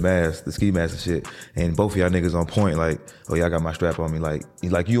there with the mask, the ski mask and shit, and both of y'all niggas on point, like, oh, y'all got my strap on me. Like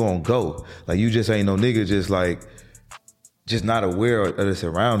you on go. Like, you just ain't no nigga just not aware of the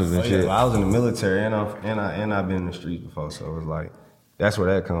surroundings and shit. Well, I was in the military and I've been in the streets before, so it was like, That's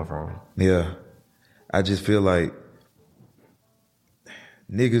where that come from. Yeah. I just feel like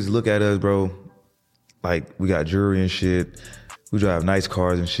niggas look at us, bro, like we got jewelry and shit. We drive nice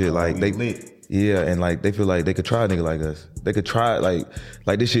cars and shit. Like they lit. Yeah, and like they feel like they could try a nigga like us. They could try like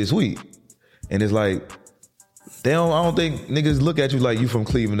this shit sweet. And it's like I don't think niggas look at you like you from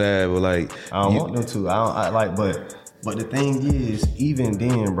Cleveland Ave or like I don't want them to. But the thing is, even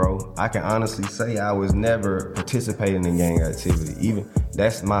then, bro, I can honestly say I was never participating in gang activity. Even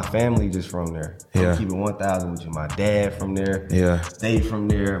that's my family just from there. Yeah. I'm keeping 1,000 with you. My dad from there. Yeah. They from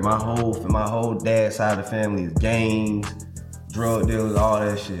there. My whole dad side of the family is gangs, drug dealers, all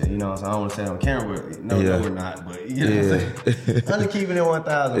that shit. You know what I'm saying? I don't want to say on camera, but no, we're not. But you know what I'm saying? I'm just keeping it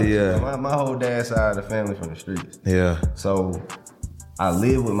 1,000. Yeah. My whole dad side of the family from the streets. Yeah. So I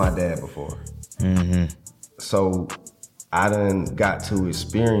lived with my dad before. Mm-hmm. So I done got to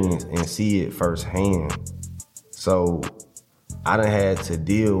experience and see it firsthand. So I done had to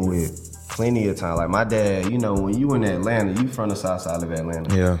deal with plenty of time. Like my dad, you know, when you in Atlanta, you from the south side of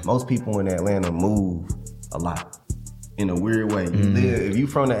Atlanta. Yeah. Most people in Atlanta move a lot in a weird way. You live, if you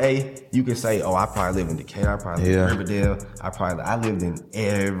from the A, you can say, oh, I probably live in Decatur, I probably live in Riverdale, I lived in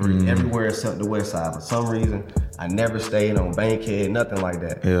everywhere except the west side. For some reason, I never stayed on Bankhead, nothing like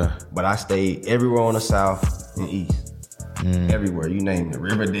that. Yeah. But I stayed everywhere on the south and east. Everywhere, you name it.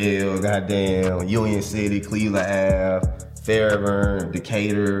 Riverdale, goddamn, Union City, Cleveland Ave, Fairburn,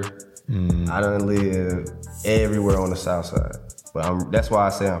 Decatur. I done live everywhere on the south side. But that's why I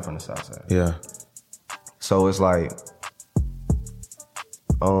say I'm from the south side. Yeah. So it's like,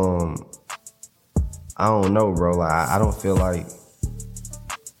 I don't know, bro. Like I don't feel like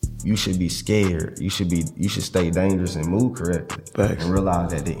you should be scared. You should stay dangerous and move correctly. Facts. And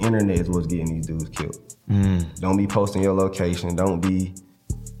realize that the internet is what's getting these dudes killed. Don't be posting your location.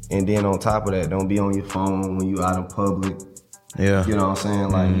 And then on top of that, don't be on your phone when you out in public. Yeah. You know what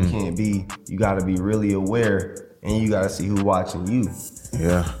I'm saying? Like you gotta be really aware and you gotta see who's watching you.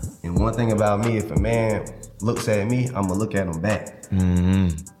 Yeah. And one thing about me, if a man looks at me, I'm gonna look at him back.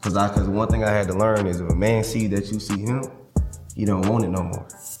 Cause one thing I had to learn is if a man see that you see him, he don't want it no more.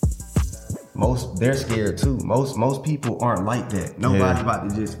 They're scared too. Most people aren't like that. Nobody about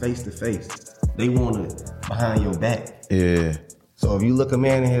to just face to face. They want it behind your back. Yeah. So if you look a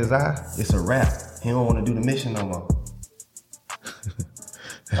man in his eye, it's a wrap. He don't want to do the mission no more.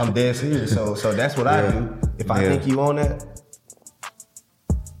 I'm dead serious. So that's what I do. If I think you on that,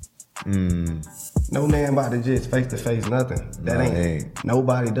 no man about to just face to face nothing. That ain't.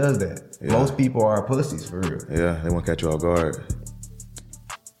 Nobody does that. Yeah. Most people are pussies for real. Yeah, they want to catch you off guard.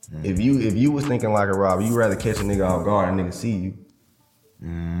 If you was thinking like a robber, you rather catch a nigga off guard and nigga see you.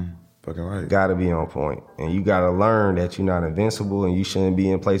 Fucking right. Gotta be on point. And you gotta learn that you're not invincible and you shouldn't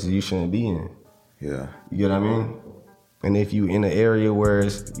be in places you shouldn't be in. Yeah. You get what I mean? And if you in an area where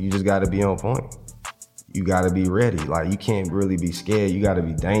you just gotta be on point. You gotta be ready. Like you can't really be scared. You gotta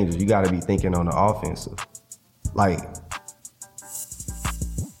be dangerous. You gotta be thinking on the offensive. Like,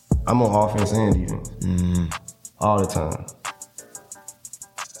 I'm on offense and defense. All the time.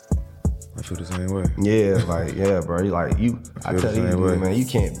 I feel the same way. Yeah, bro. I tell you, man, you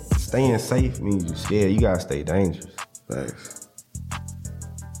can't. Staying safe means you're scared. You gotta stay dangerous. Thanks.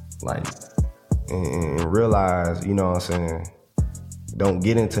 Like, and realize, you know what I'm saying, don't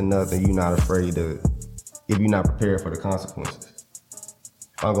get into nothing you're not afraid to, if you're not prepared for the consequences.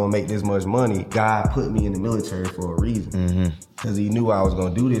 If I'm gonna make this much money, God put me in the military for a reason. Because he knew I was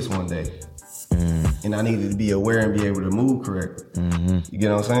gonna do this one day. And I needed to be aware and be able to move correctly. You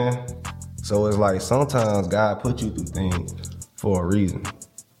get what I'm saying? So it's like sometimes God put you through things for a reason.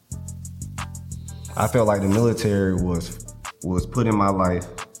 I felt like the military was put in my life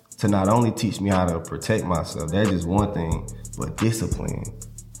to not only teach me how to protect myself, that's just one thing, but discipline.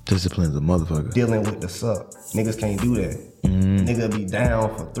 Discipline's a motherfucker. Dealing with the suck. Niggas can't do that. Nigga be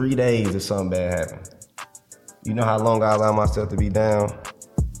down for 3 days if something bad happens. You know how long I allow myself to be down?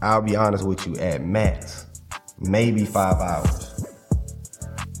 I'll be honest with you, at max, maybe 5 hours.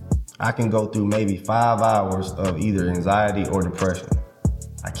 I can go through maybe 5 hours of either anxiety or depression.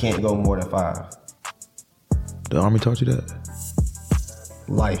 I can't go more than 5. The Army taught you that?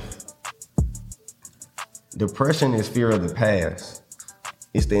 Life. Depression is fear of the past.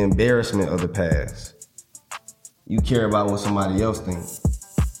 It's the embarrassment of the past. You care about what somebody else thinks.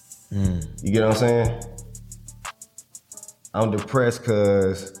 You get what I'm saying? I'm depressed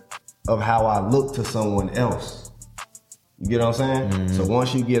because of how I look to someone else. You get what I'm saying? So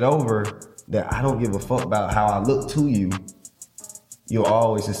once you get over that, I don't give a fuck about how I look to you, you'll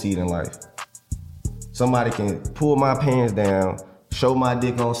always succeed in life. Somebody can pull my pants down, show my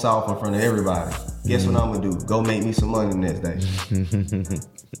dick on soft in front of everybody. Guess what I'm gonna do? Go make me some money the next day.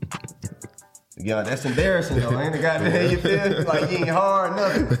 Yeah, that's embarrassing though. Ain't it goddamn, you feel? Like you ain't hard,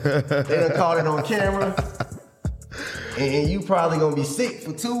 nothing. They done caught it on camera. And you probably gonna be sick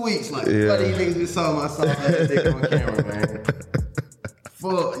for 2 weeks. Like, what these niggas just saw my soft ass dick on camera, man.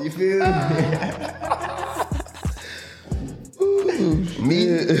 Fuck, you feel me? Me?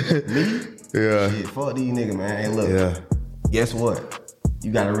 Yeah. Shit, fuck these niggas, man. Hey, look. Guess what?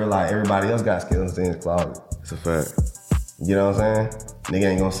 You gotta realize everybody else got skeletons in his closet. It's a fact. You know what I'm saying? Nigga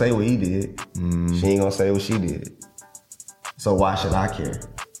ain't gonna say what he did. She ain't gonna say what she did. So why should I care?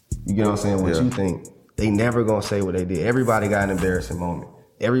 You get what I'm saying? What you think? They never gonna say what they did. Everybody got an embarrassing moment.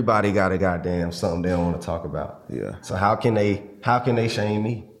 Everybody got a goddamn something they don't want to talk about. Yeah. So how can they shame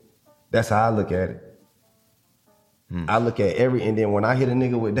me? That's how I look at it. I look at and then when I hit a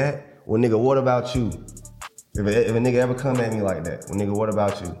nigga with that, well nigga, what about you? If a nigga ever come at me like that, well nigga, what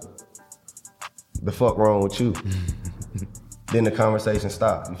about you? The fuck wrong with you? Then the conversation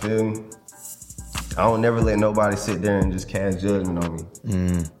stops, you feel me? I don't never let nobody sit there and just cast judgment on me.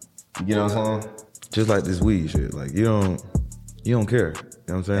 You know what I'm saying? Just like this weed shit. Like you don't care.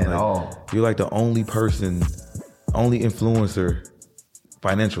 You know what I'm saying? At all. You're like the only person, only influencer,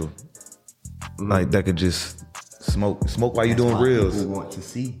 financial, like that could just smoke while you doing reels. People want to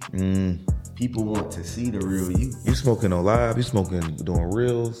see. People want to see the real you. You smoking on live, you smoking doing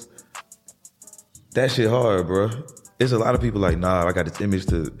reels. That shit hard, bro. There's a lot of people like, nah, I got this image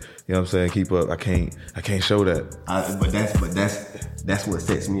to, you know what I'm saying, keep up. I can't show that. But that's what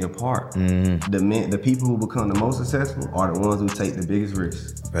sets me apart. The people who become the most successful are the ones who take the biggest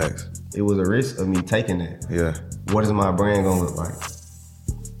risks. Facts. It was a risk of me taking that. Yeah. What is my brand gonna look like?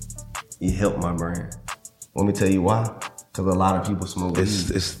 It helped my brand. Let me tell you why. Because a lot of people smoke weed.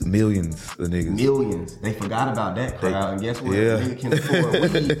 It's millions of niggas. Millions. They forgot about that crowd. And guess what? Yeah. Niggas can afford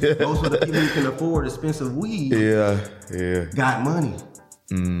weed. Those are the people who can afford expensive weed. Yeah. Got money.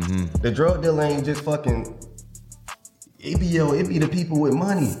 The drug dealer ain't just fucking. It be the people with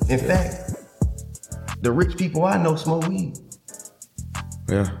money. In fact, the rich people I know smoke weed.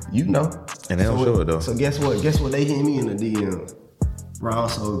 Yeah. You know. And they don't show it though. So guess what? They hit me in the DM. Bro, I'm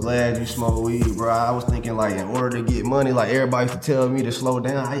so glad you smoke weed, bro. I was thinking like in order to get money, like everybody used to tell me to slow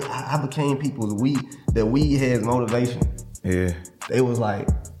down. I became people's weed. That weed has motivation. Yeah. They was like,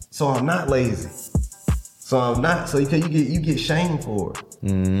 so I'm not lazy. So I'm not. So you get shamed for it.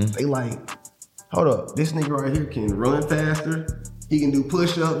 They like, hold up, this nigga right here can run faster. He can do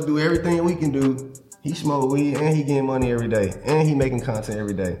push-ups, do everything we can do. He smoke weed and he getting money every day. And he making content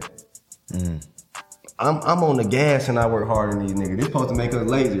every day. I'm on the gas and I work harder than these niggas. This supposed to make us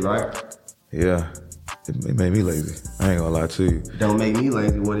lazy, right? Yeah. It made me lazy. I ain't gonna lie to you. Don't make me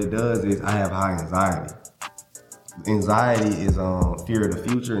lazy. What it does is I have high anxiety. Anxiety is fear of the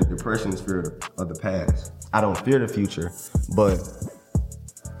future and depression is fear of the past. I don't fear the future, but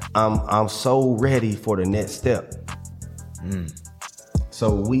I'm so ready for the next step.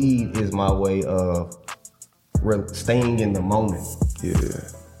 So weed is my way of staying in the moment. Yeah.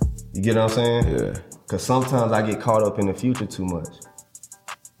 You get what I'm saying? Yeah. Because sometimes I get caught up in the future too much.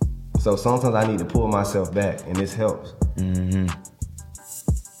 So sometimes I need to pull myself back, and this helps. And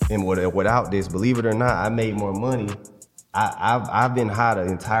without this, believe it or not, I made more money. I've been high the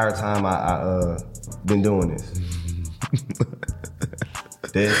entire time I been doing this.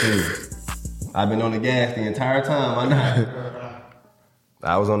 Dead serious. I've been on the gas the entire time.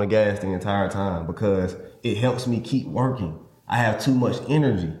 I was on the gas the entire time because it helps me keep working. I have too much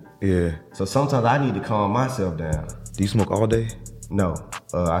energy. Yeah. So sometimes I need to calm myself down. Do you smoke all day? No,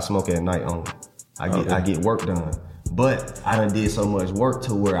 I smoke at night only. I get work done. But I done did so much work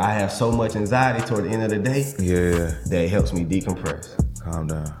to where I have so much anxiety toward the end of the day. Yeah. That it helps me decompress. Calm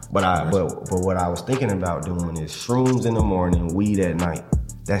down. But what I was thinking about doing is shrooms in the morning, weed at night.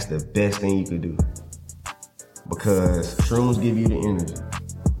 That's the best thing you could do. Because shrooms give you the energy.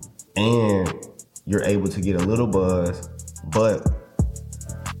 And you're able to get a little buzz, but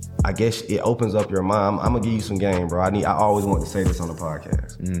I guess it opens up your mind. I'm gonna give you some game, bro. I always want to say this on the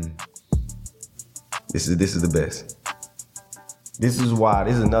podcast. This is the best. This is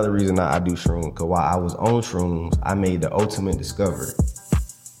another reason I do shrooms. Cause while I was on shrooms, I made the ultimate discovery.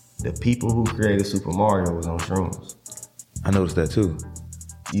 The people who created Super Mario was on shrooms. I noticed that too.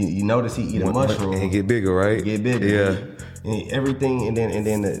 You notice he eat a mushroom and get bigger, right? Get bigger. Yeah. And everything, and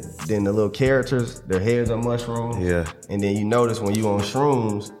then the little characters, their heads are mushrooms. Yeah. And then you notice when you on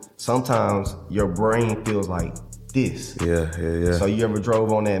shrooms, sometimes your brain feels like this. Yeah. So you ever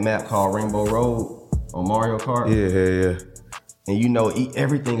drove on that map called Rainbow Road on Mario Kart? Yeah. And you know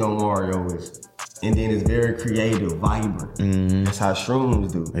everything on Mario is, and then it's very creative, vibrant. That's how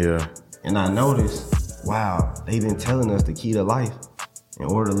shrooms do. Yeah. And I noticed, wow, they've been telling us the key to life in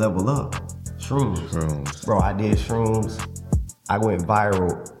order to level up. Shrooms. Bro, I did shrooms. I went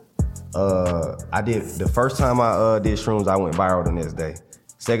viral. The first time I did shrooms, I went viral the next day.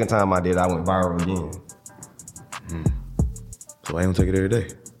 Second time I did, I went viral again. So I don't take it every day.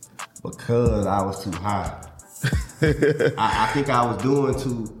 Because I was too high. I think I was doing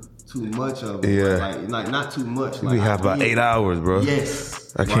too much of it. Yeah. Like not too much. We have about 8 hours, bro. Yes.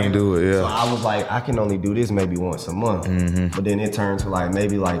 I can't do it, yeah. So I was like, I can only do this maybe once a month. But then it turned to like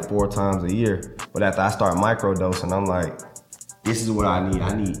maybe like 4 times a year. But after I start microdosing, I'm like, this is what I need.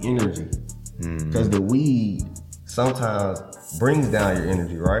 I need energy. Because the weed sometimes brings down your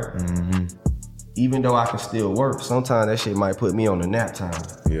energy, right? Even though I can still work, sometimes that shit might put me on the nap time.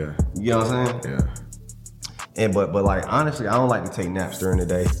 Yeah. You know what I'm saying? Yeah. And but like honestly, I don't like to take naps during the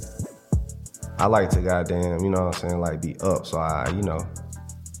day. I like to goddamn, you know what I'm saying, like be up. So I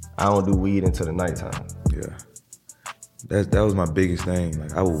don't do weed until the nighttime. Yeah. That was my biggest thing.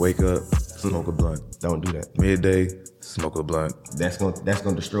 Like I would wake up, smoke a blunt. Don't do that. Midday, smoke a blunt. That's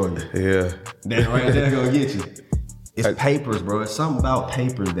gonna destroy you. Yeah. That right there gonna get you. It's papers, bro. It's something about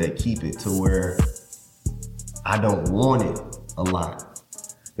papers that keep it to where I don't want it a lot,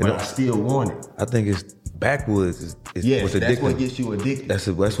 but I still want it. I think it's backwoods is what's addictive. That's what gets you addicted. That's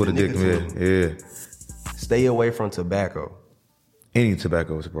what addictive is. Yeah. Stay away from tobacco. Any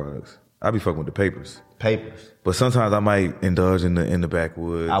tobacco products. I be fucking with the papers. But sometimes I might indulge in the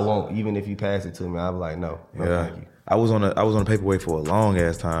backwoods. I won't. Even if you pass it to me, I'll be like, no, thank you. I was on a paperweight for a long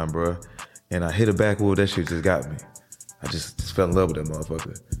ass time, bro, and I hit a backwood. That shit just got me. I just fell in love with that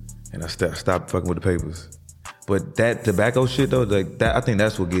motherfucker, and I stopped fucking with the papers. But that tobacco shit though, like that, I think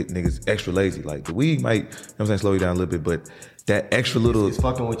that's what get niggas extra lazy. Like the weed might, you know what I'm saying, slow you down a little bit, but that extra little, it's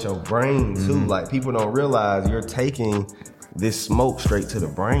fucking with your brain too. Like people don't realize you're taking this smoke straight to the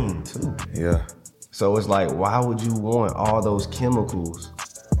brain too. Yeah. So it's like, why would you want all those chemicals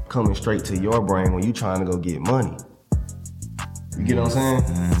coming straight to your brain when you trying to go get money? You get what I'm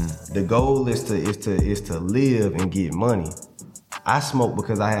saying? The goal is to live and get money. I smoke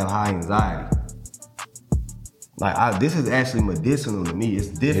because I have high anxiety. Like this is actually medicinal to me. It's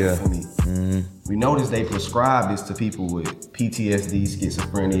different for me. We notice they prescribe this to people with PTSD,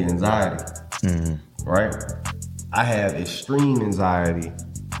 schizophrenia, anxiety. Right? I have extreme anxiety,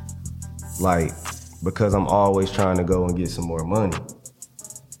 like because I'm always trying to go and get some more money.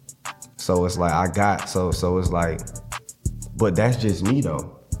 So it's like so it's like, but that's just me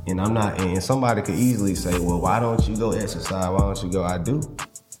though. And I'm not, and somebody could easily say, well, why don't you go exercise? Why don't you go? I do.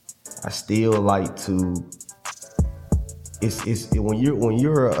 I still like to, when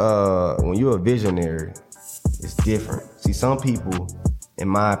you're a visionary, it's different. See, some people, in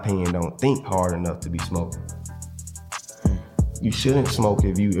my opinion, don't think hard enough to be smoking. You shouldn't smoke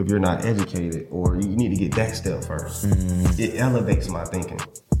if you're not educated, or you need to get that step first. It elevates my thinking.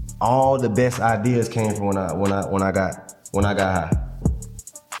 All the best ideas came from when I got high.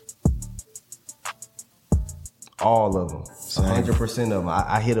 All of them, 100% of them.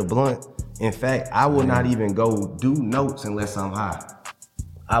 I hit a blunt. In fact, I will not even go do notes unless I'm high.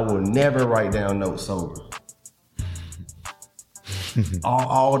 I will never write down notes sober.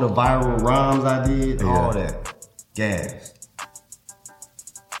 all the viral rhymes I did, all that, gas.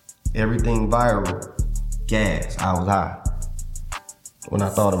 Everything viral, gas. I was high when I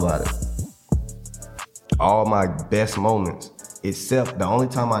thought about it. All my best moments, except the only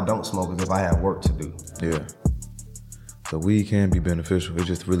time I don't smoke is if I have work to do. Yeah. So weed can be beneficial. It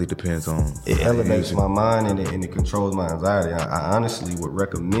just really depends on. It elevates my mind and it controls my anxiety. I honestly would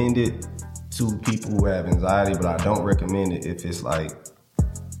recommend it to people who have anxiety, but I don't recommend it if it's like,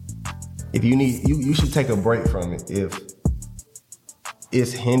 if you need, you should take a break from it if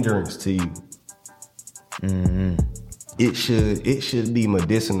it's hindrance to you. It should be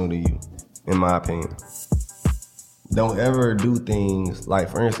medicinal to you, in my opinion. Don't ever do things like,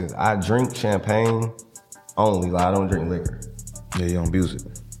 for instance, I drink champagne only, like I don't drink liquor. Yeah, you don't abuse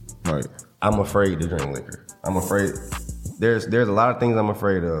it. Right. I'm afraid to drink liquor. I'm afraid. There's a lot of things I'm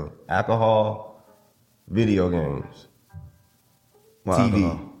afraid of. Alcohol, video games,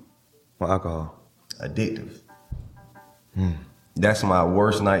 TV. Alcohol? Addictive. That's my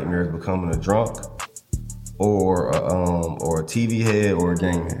worst nightmare, is becoming a drunk or a TV head or a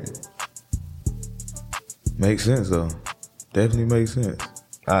game head. Makes sense though. Definitely makes sense.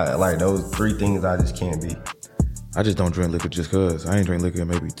 Like those 3 things I just can't be. I just don't drink liquor just cause. I ain't drink liquor in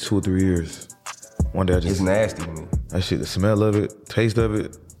maybe 2 or 3 years. One day it's nasty to me. That shit, the smell of it, taste of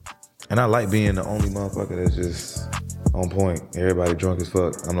it. And I like being the only motherfucker that's just on point. Everybody drunk as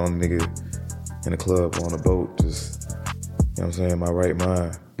fuck. I'm the only nigga in the club or on a boat just what I'm saying, my right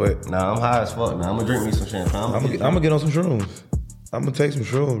mind. But nah, I'm high as fuck. Now I'm gonna drink me some champagne. I'm gonna get on some shrooms. I'm gonna take some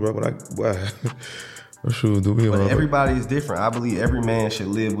shrooms, bro. What shrooms do me? But everybody is different. I believe every man should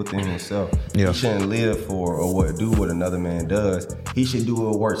live within himself. Yeah. He shouldn't live for or do what another man does. He should do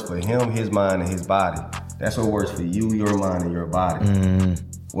what works for him, his mind, and his body. That's what works for you, your mind, and your body.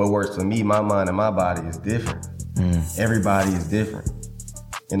 What works for me, my mind, and my body is different. Everybody is different.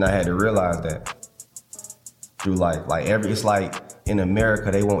 And I had to realize that through life. It's like in America,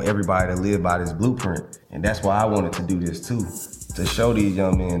 they want everybody to live by this blueprint. And that's why I wanted to do this too. To show these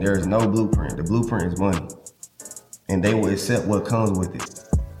young men there is no blueprint. The blueprint is money. And they will accept what comes with it.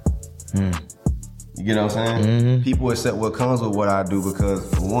 You get what I'm saying? People accept what comes with what I do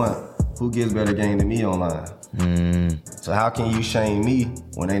because, for one, who gives better game than me online? So how can you shame me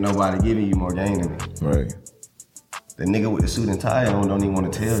when ain't nobody giving you more game than me? Right. The nigga with the suit and tie on don't even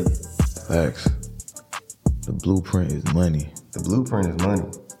want to tell you. Facts. The blueprint is money. The blueprint is money.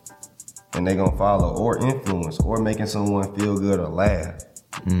 And they gonna follow or influence or making someone feel good or laugh.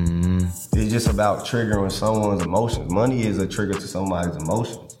 It's just about triggering someone's emotions. Money is a trigger to somebody's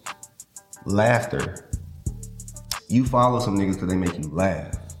emotions. Laughter. You follow some niggas because they make you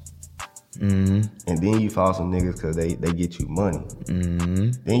laugh. And then you follow some niggas because they get you money.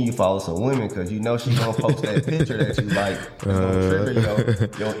 Then you follow some women because you know she gonna post that picture that you like. It's gonna trigger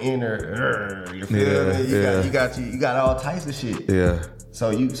your inner. You feel me? You got all types of shit. Yeah. So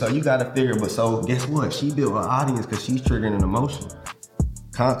you gotta figure. But so guess what? She built an audience because she's triggering an emotion.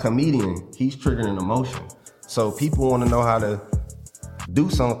 Comedian, he's triggering an emotion. So people want to know how to do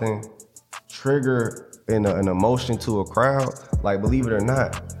something, trigger an emotion to a crowd. Like, believe it or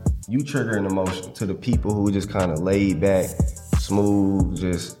not, you trigger an emotion to the people who just kind of laid back, smooth,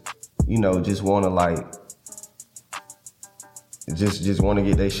 just want to like, just want to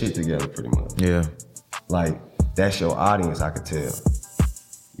get their shit together pretty much. Yeah. Like, that's your audience, I could tell.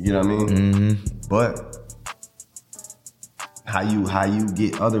 You know what I mean? But how you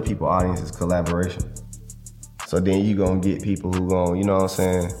get other people's audience is collaboration. So then you gonna get people who gonna, you know what I'm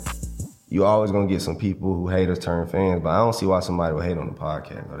saying? You always gonna get some people who haters turn fans, but I don't see why somebody would hate on the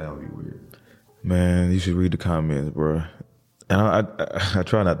podcast. Though. That would be weird. Man, you should read the comments, bro. And I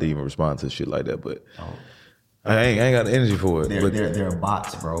try not to even respond to shit like that, but I ain't got the energy for it. They're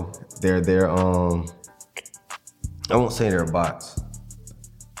bots, bro. They're I won't say they're bots.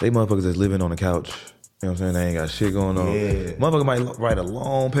 They motherfuckers that's living on the couch. You know what I'm saying? They ain't got shit going on. Yeah. Motherfucker might write a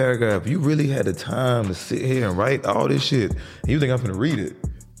long paragraph. You really had the time to sit here and write all this shit, and you think I'm finna read it.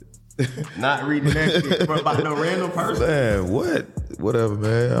 Not reading that shit by no random person. Man, what? Whatever,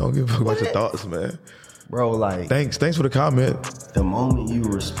 man. I don't give a fuck about your thoughts, man. Bro, like... Thanks for the comment. The moment you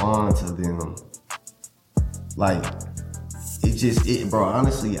respond to them, like... Bro,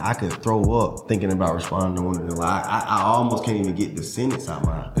 honestly, I could throw up thinking about responding to one of them. Like, I almost can't even get the sentence out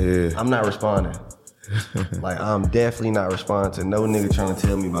my mouth. Yeah. I'm not responding. Like, I'm definitely not responding to no nigga trying to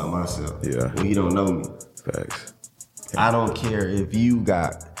tell me about myself. Yeah. When he don't know me. Facts. I don't care if you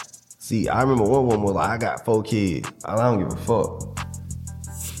got... See, I remember one woman was like, I got 4 kids. I don't give a fuck.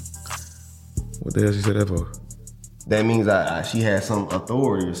 What the hell she said that for? That means she has some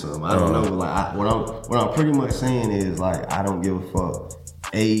authority or something. I don't know, but like what I'm pretty much saying is like I don't give a fuck,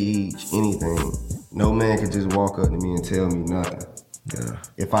 age, anything. No man could just walk up to me and tell me nothing. Yeah.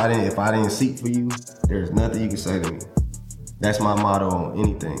 If I didn't seek for you, there's nothing you can say to me. That's my motto on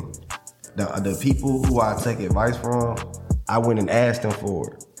anything. The people who I take advice from, I went and asked them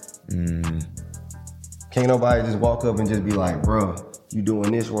for it. Can't nobody just walk up and just be like, bro, you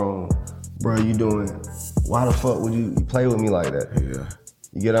doing this wrong. Bro, you doing... Why the fuck would you play with me like that? Yeah.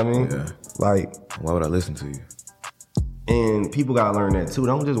 You get what I mean? Yeah. Like... Why would I listen to you? And people gotta learn that too.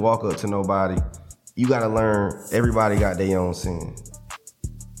 Don't just walk up to nobody. You gotta learn everybody got their own sin.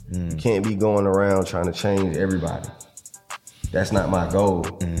 You can't be going around trying to change everybody. That's not my goal.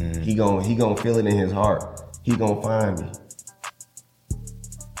 He gon' feel it in his heart. He gon' find me.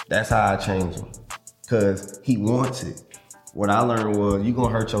 That's how I change him. Cause he wants it. What I learned was you gonna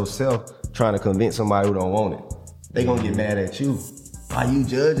hurt yourself trying to convince somebody who don't want it. They gonna get mad at you. Why you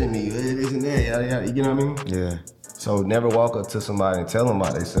judging me? This and that, yada, yada. You know what I mean? Yeah. So never walk up to somebody and tell them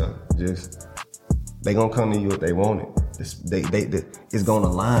about themselves. Just, they gonna come to you if they want it. It's gonna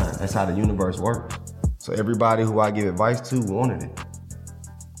align. That's how the universe works. So everybody who I give advice to wanted it.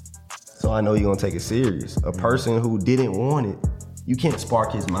 So I know you're gonna take it serious. A person who didn't want it, you can't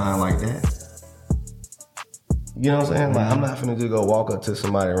spark his mind like that. You know what I'm saying? Like, I'm not finna just go walk up to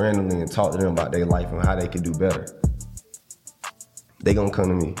somebody randomly and talk to them about their life and how they can do better. They gonna come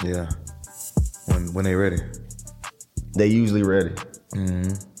to me. Yeah. When they ready. They usually ready.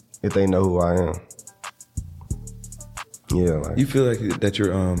 If they know who I am. Yeah, like You feel like that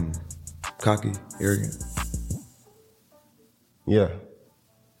you're cocky, arrogant? yeah.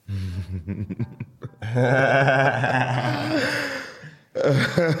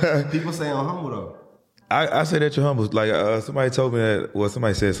 People say I'm humble though. I say that you're humble. Like somebody told me that. Well,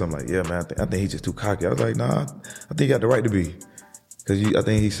 somebody said something like, "Yeah, man, I think he's just too cocky." I was like, "Nah, I think you got the right to be." Cause I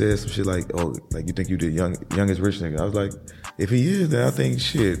think he said some shit like, "Oh, like you think you the youngest rich nigga?" I was like, "If he is, then I think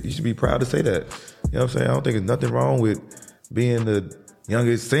shit, you should be proud to say that." You know what I'm saying? I don't think there's nothing wrong with being the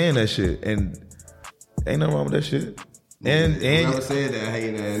youngest saying that shit, and ain't nothing wrong with that shit. And whoever said that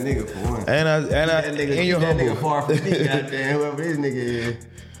hating that nigga for one. And you're humble. Nigga far from me, goddamn, whoever this nigga is.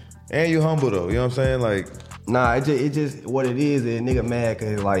 And you humble though, you know what I'm saying? Like, nah, it just what it is nigga mad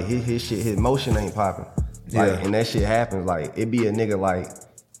cause like his shit, his motion ain't popping. Like, and that shit happens. Like, it be a nigga like,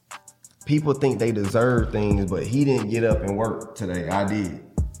 people think they deserve things, but he didn't get up and work today. I did.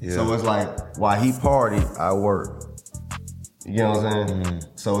 Yeah. So it's like, while he partied, I worked. You know what I'm saying? Mm-hmm.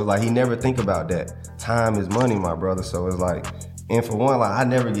 So it's like, he never think about that. Time is money, my brother. So it's like, and for one, like, I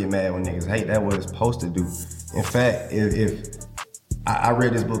never get mad when niggas hate. That's what it's supposed to do. In fact, if I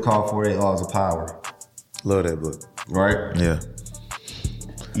read this book called 48 Laws of Power. Love that book. Right? Yeah.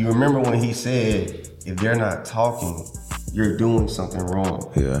 You remember when he said, if they're not talking, you're doing something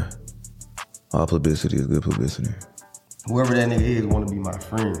wrong. Yeah. All publicity is good publicity. Whoever that nigga is want to be my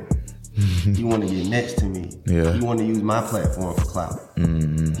friend. He want to get next to me. Yeah. He want to use my platform for clout.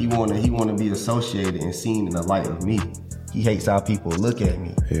 Mm-hmm. He want to be associated and seen in the light of me. He hates how people look at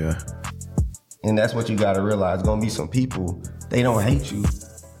me. Yeah. And that's what you got to realize. There's gonna be some people, they don't hate you.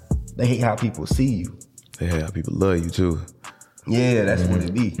 They hate how people see you. They hate how people love you too. Yeah, that's what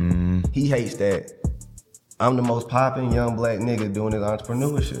it be. Mm-hmm. He hates that I'm the most popping young black nigga doing this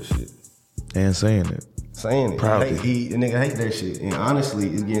entrepreneurship shit. And saying it. Saying it. Proudly. The nigga hate that shit. And honestly,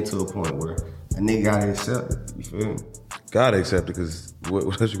 it's getting to a point where a nigga gotta accept it. You feel me? Gotta accept it, because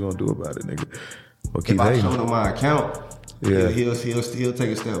what else you gonna do about it, nigga? Or keep if I hating. show him my account, yeah, he'll take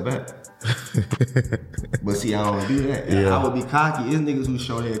a step back. But see, I don't do that. Yeah. I would be cocky. It's niggas who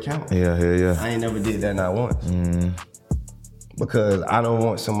show their account. Yeah. I ain't never did that not once. Because I don't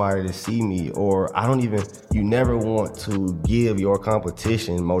want somebody to see me, or you never want to give your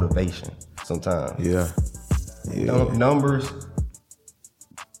competition motivation sometimes. Yeah. Numbers,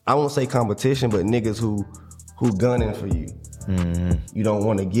 I won't say competition, but niggas who gunning for you. Mm-hmm. You don't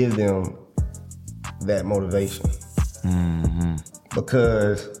want to give them that motivation. Mm-hmm.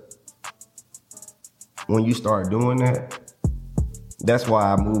 Because when you start doing that, that's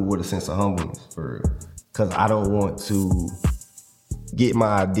why I move with a sense of humbleness, because I don't want to get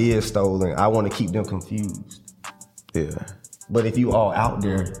my ideas stolen. I want to keep them confused. Yeah. But if you all out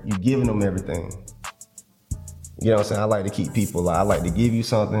there, you giving them everything. You know what I'm saying? I like to keep people, I like to give you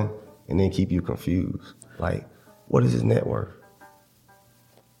something and then keep you confused. Like, what is his net worth?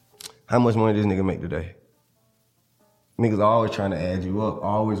 How much money does this nigga make today? Niggas are always trying to add you up.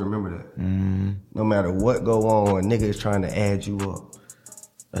 Always remember that. Mm-hmm. No matter what go on, a nigga is trying to add you up.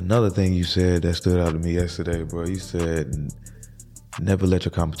 Another thing you said that stood out to me yesterday, bro, you said, never let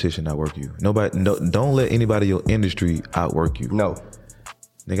your competition outwork you. Don't let anybody in your industry outwork you. No.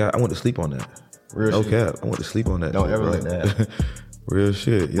 Nigga, I went to sleep on that. Real shit. Cap. I went to sleep on that. Don't shit, ever bro. let that happen. Real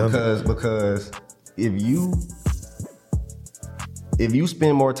shit. Because if you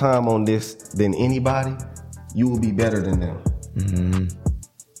spend more time on this than anybody, you will be better than them. Mm-hmm.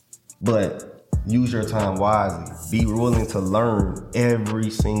 But use your time wisely. Be willing to learn every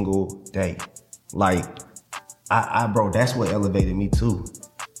single day. Like, bro, that's what elevated me too.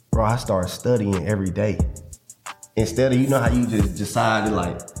 Bro, I started studying every day. Instead of, you know how you just decided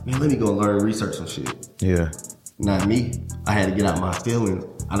like, man, let me go learn, research some shit. Yeah. Not me. I had to get out my feelings,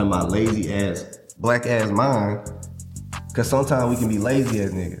 out of my lazy ass, black ass mind. Cause sometimes we can be lazy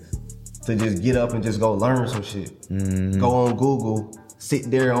as niggas. To just get up and just go learn some shit. Mm-hmm. Go on Google, sit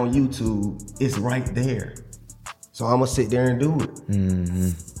there on YouTube, it's right there. So I'ma sit there and do it.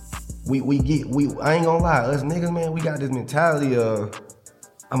 Mm-hmm. I ain't gonna lie, us niggas, man, we got this mentality of,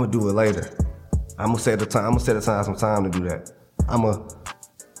 I'ma do it later. I'ma set aside some time to do that.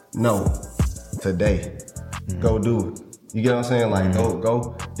 Today. Mm-hmm. Go do it. You get what I'm saying? Like,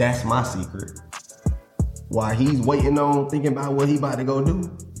 go, that's my secret. While he's waiting on, thinking about what he about to go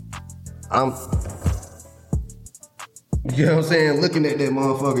do, you know what I'm saying, looking at that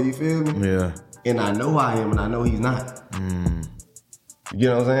motherfucker, you feel me? Yeah. And I know I am, and I know he's not. Mm. You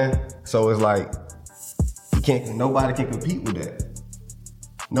know what I'm saying? So it's like, nobody can compete with that.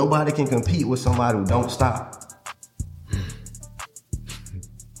 Nobody can compete with somebody who don't stop.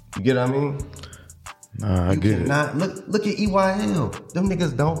 You get what I mean? Nah, I get it. Look at EYL. Them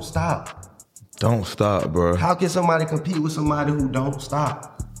niggas don't stop. Don't stop, bro. How can somebody compete with somebody who don't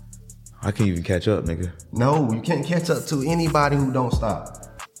stop? I can't even catch up, nigga. No, you can't catch up to anybody who don't stop.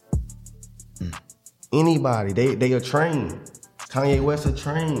 Anybody. They are trained. Kanye West a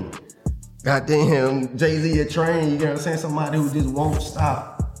trained. Goddamn, Jay-Z a trained. You know what I'm saying? Somebody who just won't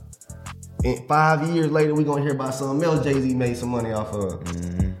stop. And 5 years later, we gonna hear about something else Jay-Z made some money off of.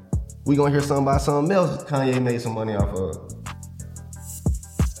 Mm-hmm. We gonna hear something about something else Kanye made some money off of.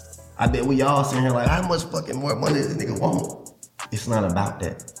 I bet we all sitting here like, how much fucking more money does this nigga want? It's not about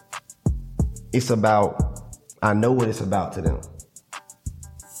that. It's about, I know what it's about to them.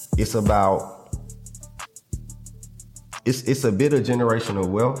 It's about, it's a bit of generational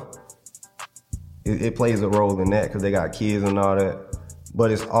wealth. It plays a role in that because they got kids and all that. But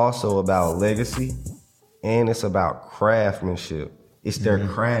it's also about legacy and it's about craftsmanship. It's their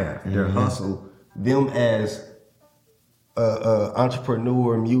craft, their hustle. Them as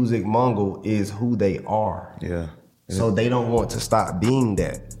entrepreneur, music mogul is who they are. Yeah. So they don't want to stop being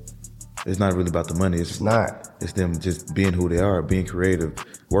that. It's not really about the money. It's not. It's them just being who they are, being creative,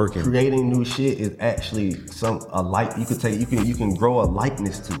 working. Creating new shit is actually you can grow a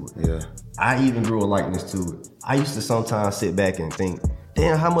likeness to it. Yeah. I even grew a likeness to it. I used to sometimes sit back and think,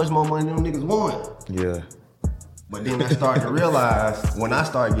 damn, how much more money them niggas want? Yeah. But then I started to realize when I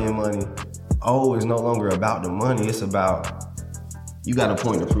start getting money, it's no longer about the money. It's about, you got a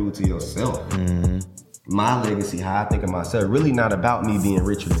point to prove to yourself. Mm-hmm. My legacy, how I think of myself, really not about me being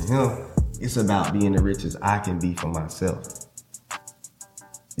richer than him. It's about being the richest I can be for myself.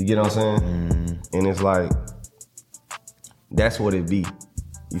 You get what I'm saying? Mm-hmm. And it's like, that's what it be.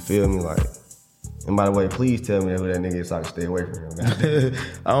 You feel me? Like, and by the way, please tell me who that nigga is so I can stay away from him.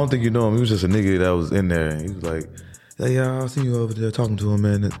 I don't think you know him. He was just a nigga that was in there. He was like, hey, I see you over there talking to him,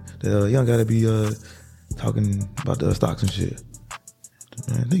 man. The young gotta be talking about the stocks and shit.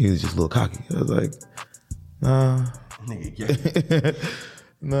 Man, I think he was just a little cocky. I was like, nah. Nigga, yeah.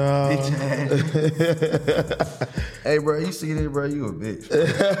 Nah. Bitch ass. Hey, bro, you see this, bro? You a bitch.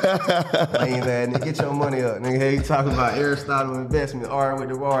 Lame ass nigga. Get your money up, nigga. Hey, you talking about Aristotle investment, R with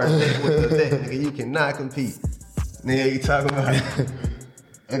the R, debt with the debt, nigga. You cannot compete. Nigga, you talking about...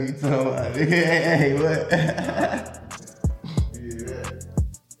 you talking about... Hey, what?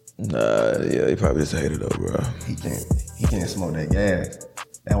 Yeah, he probably just hated it though, bro. He can't smoke that gas.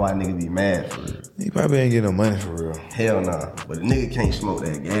 That's why a nigga be mad for real. He probably ain't getting no money for real. Hell nah. But a nigga can't smoke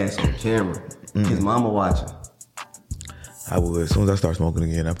that gas on camera. His mama watching. I would. As soon as I start smoking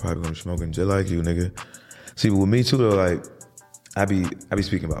again, I'm probably gonna be smoking just like you, nigga. See, but with me too though, like, I be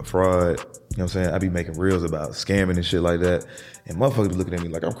speaking about fraud, you know what I'm saying? I be making reels about scamming and shit like that. And motherfuckers be looking at me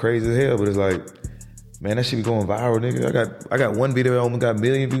like I'm crazy as hell, but it's like, man, that shit be going viral, nigga. I got one video that almost got 1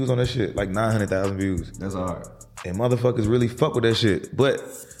 million views on that shit, like 900,000 views. That's hard. And motherfuckers really fuck with that shit. But,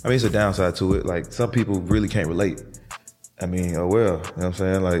 I mean, it's a downside to it. Like, some people really can't relate. I mean, oh well, you know what I'm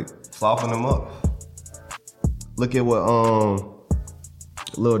saying? Like, soften them up. Look at what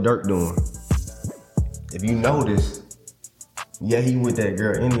Lil Durk doing. If you notice, yeah, he with that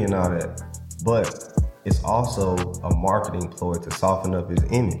girl India and all that, but it's also a marketing ploy to soften up his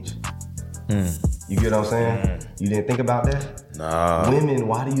image. You get what I'm saying? You didn't think about that? Nah. Women,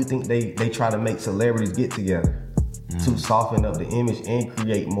 why do you think they try to make celebrities get together? To soften up the image and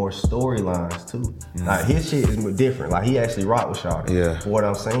create more storylines too. Like, his shit is different. Like, he actually rock with Shawty. Yeah. But what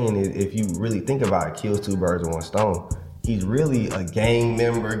I'm saying is, if you really think about it, kills two birds with one stone. He's really a gang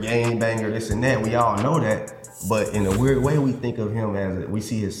member, gang banger, this and that. We all know that. But in a weird way, we think of him as we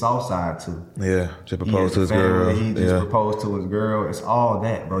see his soft side too. Yeah, just proposed to his girl. He just proposed to his girl. It's all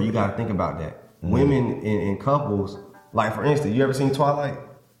that, bro. You gotta think about that. Women in couples, like for instance, you ever seen Twilight?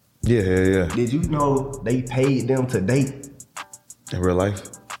 Yeah. Did you know they paid them to date? In real life?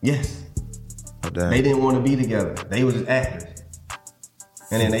 Yes. Oh, damn. They didn't want to be together. They was just actors.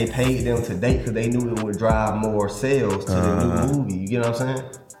 And then they paid them to date because they knew it would drive more sales to the new movie. You get what I'm saying?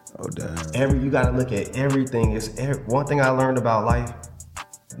 Oh, damn. You gotta look at everything. One thing I learned about life,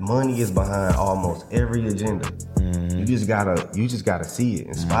 money is behind almost every agenda. You just gotta see it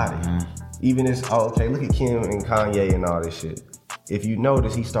and spot it. Even look at Kim and Kanye and all this shit. If you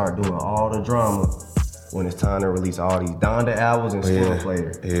notice, he started doing all the drama when it's time to release all these Donda albums and Slim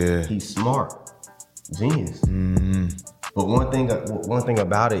Player. Yeah. He's smart. Genius. But one thing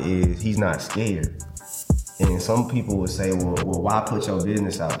about it is he's not scared. And some people would say, well, why put your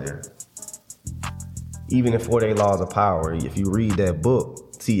business out there? Even in 4-Day Laws of Power, if you read that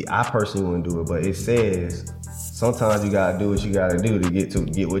book, see, I personally wouldn't do it, but it says sometimes you gotta do what you gotta do to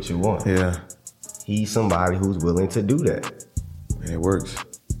get what you want. Yeah. He's somebody who's willing to do that. And it works.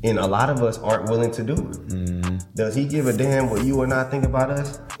 And a lot of us aren't willing to do it. Does he give a damn what you and I think about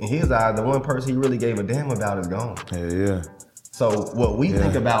us? In his eyes, the one person he really gave a damn about is gone. Yeah. So what we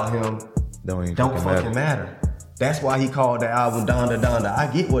think about him don't fucking matter. That's why he called the album Donda Donda.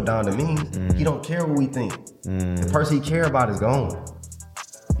 I get what Donda means. He don't care what we think. The person he care about is gone.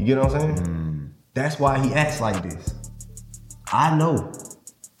 You get what I'm saying? That's why he acts like this. I know.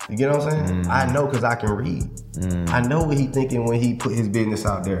 You get what I'm saying? I know because I can read. I know what he thinking when he put his business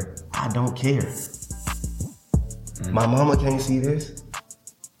out there. I don't care. My mama can't see this.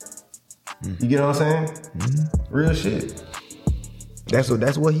 You get what I'm saying? Real shit.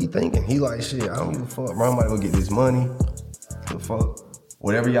 That's what he thinking. He like, shit, I don't give a fuck, bro. I'm about to go get this money. The fuck.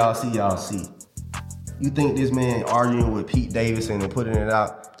 Whatever y'all see, y'all see. You think this man arguing with Pete Davidson and putting it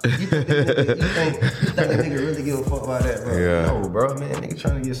out, you think that nigga really give a fuck about that, bro? Yeah. No, bro, man, nigga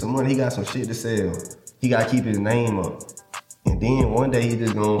trying to get some money. He got some shit to sell. He got to keep his name up. And then one day he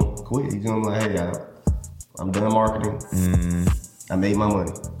just gonna quit. He's gonna be like, hey, I'm done marketing. I made my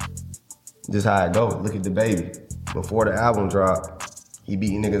money. Just how it go. Look at the baby. Before the album dropped, he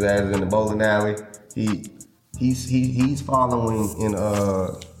beating niggas' asses in the bowling alley. He's following in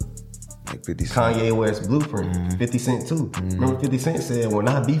like 50 Cent. Kanye West blueprint. 50 Cent too. Remember 50 Cent said, when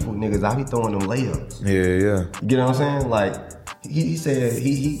I beef with niggas, I be throwing them layups. Yeah. You get what I'm saying? Like he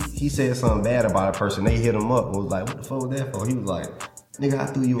said something bad about a person. They hit him up and was like, what the fuck was that for? He was like, nigga, I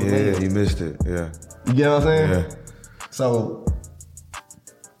threw you a layup. Yeah, he missed it. Yeah. You get what I'm saying? Yeah. So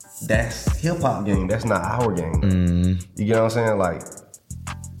that's hip hop game. That's not our game. You get what I'm saying? Like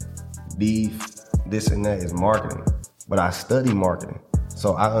beef, this and that is marketing. But I study marketing.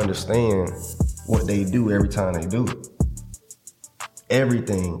 So I understand what they do every time they do it.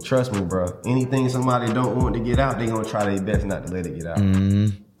 Everything. Trust me, bro. Anything somebody don't want to get out, they gonna try their best not to let it get out.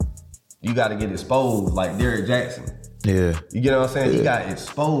 You gotta get exposed like Derrick Jackson. Yeah. You get what I'm saying? He got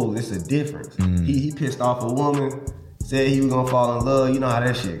exposed. It's a difference. He pissed off a woman, said he was gonna fall in love. You know how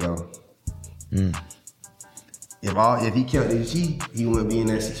that shit go. If he kept his G, he wouldn't be in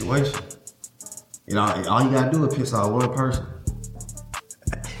that situation. You know, all you gotta do is piss off one person.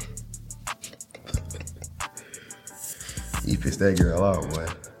 He pissed that girl off, boy.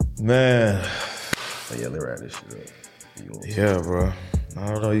 Man. So yeah, let's wrap this shit up. Yeah, bro.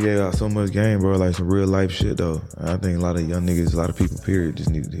 I don't know, you gave out so much game, bro. Like some real life shit, though. I think a lot of young niggas, a lot of people, period, just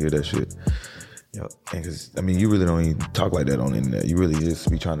needed to hear that shit. Yo, and cause, I mean, you really don't even talk like that on the internet. You really just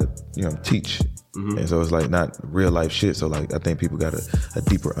be trying to, teach. And so it's like not real life shit. So like, I think people got a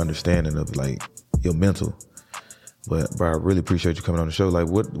deeper understanding of like your mental. But bro, I really appreciate you coming on the show. Like,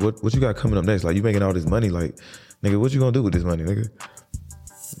 what you got coming up next? Like, you making all this money. Like, nigga, what you gonna do with this money, nigga?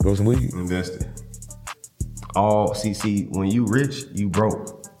 Grow some weed? Invest it. See, when you rich, you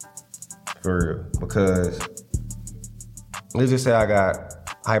broke. For real. Because let's just say I got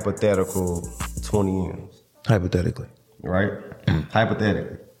hypothetical 20 M's. Hypothetically. Right?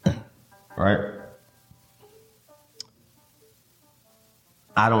 Hypothetically. Right?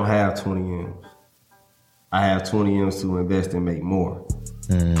 I don't have 20 M's. I have 20 M's to invest and make more.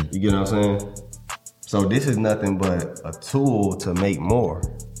 You get what I'm saying? So this is nothing but a tool to make more.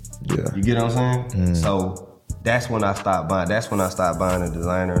 Yeah. You get what I'm saying? So that's when I stopped buying. That's when I stopped buying a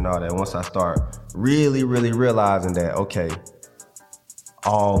designer and all that. Once I start really, really realizing that, okay,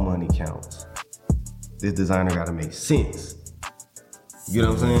 all money counts. This designer gotta make sense. You get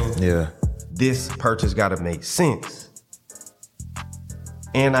what I'm saying? Yeah. This purchase gotta make sense.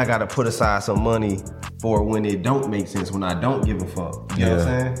 And I gotta put aside some money for when it don't make sense, when I don't give a fuck. You know what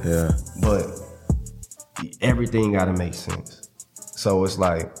I'm saying? Yeah. But everything gotta make sense. So it's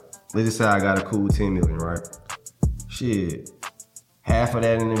like, let's just say I got a cool 10 million, right? Shit. Half of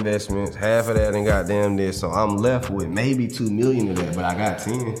that in investments, half of that in goddamn this. So I'm left with maybe 2 million of that, but I got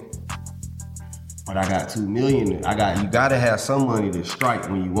 10. But I got 2 million. You gotta have some money to strike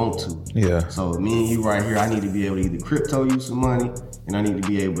when you want to. Yeah. So me and you right here, I need to be able to either crypto you some money, and I need to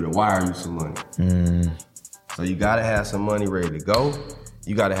be able to wire you some money. So you gotta have some money ready to go.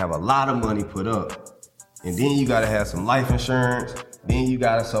 You gotta have a lot of money put up. And then you gotta have some life insurance. Then you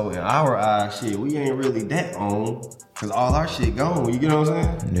gotta, so in our eyes, shit, we ain't really that on, cause all our shit gone, you get what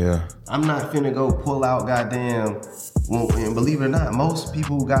I'm saying? Yeah. I'm not finna go pull out goddamn, and believe it or not, most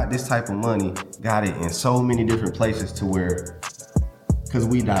people who got this type of money got it in so many different places to where, cause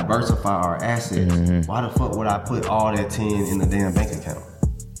we diversify our assets, why the fuck would I put all that 10 in the damn bank account?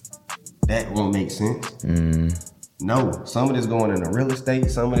 That won't make sense. No, some of it's going into real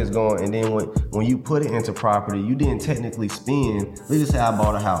estate, some of it's going, and then when you put it into property, you didn't technically spend, let's just say I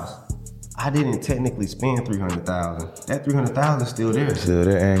bought a house. I didn't technically spend $300,000. That $300,000 is still there. Still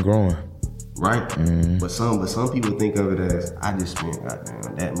there and growing. right? But some people think of it as, I just spent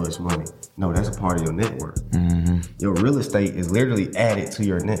goddamn that much money. No, that's a part of your net worth. Your real estate is literally added to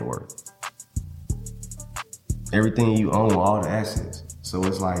your net worth. Everything you own, all the assets. So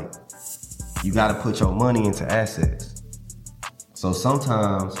it's like, you gotta put your money into assets. So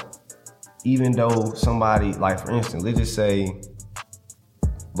sometimes, even though somebody, like for instance, let's just say,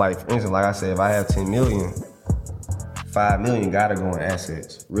 like for instance, like I said, if I have 10 million, 5 million gotta go in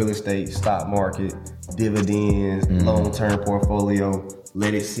assets. Real estate, stock market, dividends, long-term portfolio,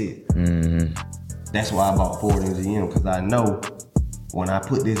 let it sit. That's why I bought Ford and GM, because I know when I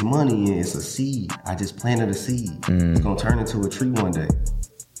put this money in, it's a seed. I just planted a seed. It's gonna turn into a tree one day.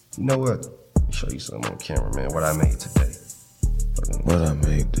 You know what? Let me show you something on camera, man, what I made today. What I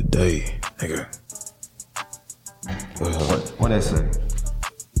made today, nigga. What that say?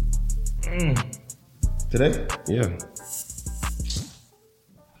 Today? Yeah.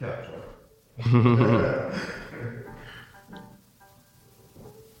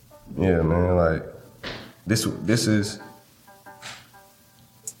 Yeah, man, like, this is,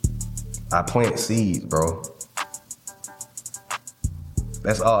 I plant seeds, bro.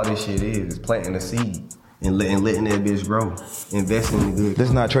 That's all this shit is planting a seed and letting that bitch grow. Investing in good. This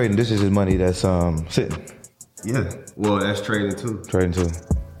is not trading, this is his money that's sitting. Yeah, well, that's trading too. Trading too.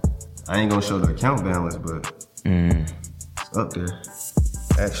 I ain't gonna show the account balance, but it's up there.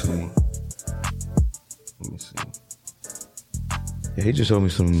 Actually, let me see. Yeah, he just showed me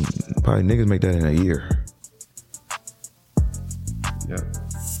some, probably niggas make that in a year. Yep.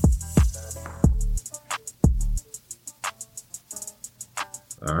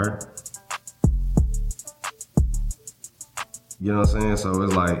 All right. You know what I'm saying? So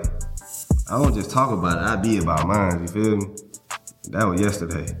it's like, I don't just talk about it, I be about mine, you feel me? That was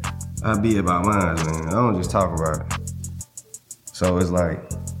yesterday. I be about mine, man. I don't just talk about it. So it's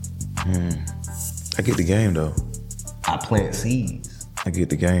like, I get the game though. I plant seeds. I get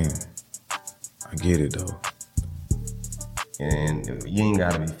the game. I get it though. And you ain't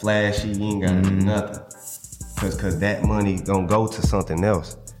gotta be flashy, you ain't gotta do nothing. Cause that money gonna go to something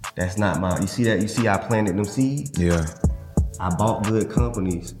else. That's not mine. You see that? You see I planted them seeds? Yeah. I bought good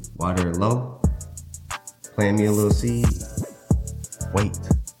companies while they're low. Plant me a little seed. Wait.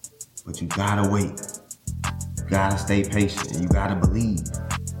 But you gotta wait. You gotta stay patient and you gotta believe.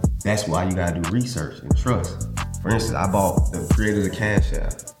 That's why you gotta do research and trust. For instance, I bought the creators of Cash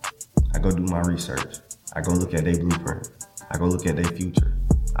App. I go do my research. I go look at their blueprint. I go look at their future.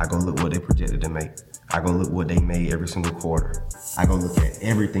 I go look what they projected to make. I go look what they made every single quarter. I go look at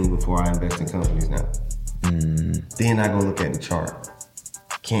everything before I invest in companies now. Then I go look at the chart.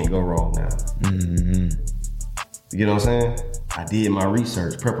 Can't go wrong now. You know what I'm saying? I did my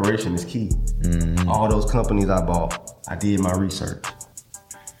research. Preparation is key. All those companies I bought, I did my research.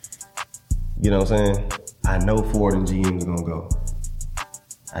 You know what I'm saying? I know Ford and GM is gonna go.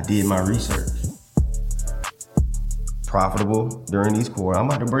 I did my research. Profitable during these quarters. I'm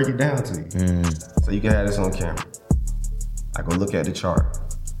about to break it down to you. So you can have this on camera. I go look at the chart.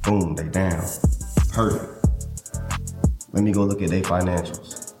 Boom, they down. Perfect. Let me go look at their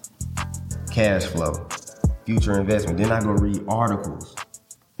financials. Cash flow. Future investment. Then I go read articles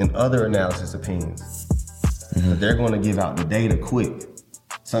and other analysis opinions. But they're gonna give out the data quick.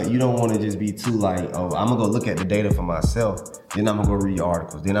 So you don't wanna just be too like, oh, I'm gonna go look at the data for myself. Then I'm gonna go read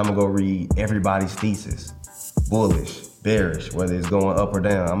articles. Then I'm gonna go read everybody's thesis. Bullish, bearish, whether it's going up or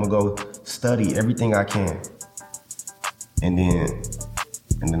down. I'm gonna go study everything I can. And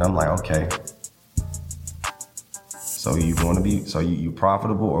then I'm like, okay. So you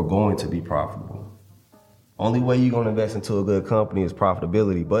profitable or going to be profitable? Only way you're gonna invest into a good company is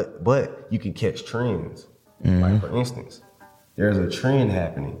profitability, but you can catch trends. Like for instance, there's a trend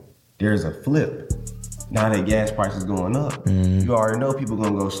happening. There's a flip. Now that gas price is going up, you already know people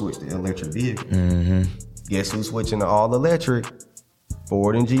gonna go switch to electric vehicles. Guess who's switching to all electric?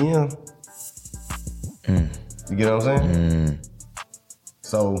 Ford and GM. You get what I'm saying?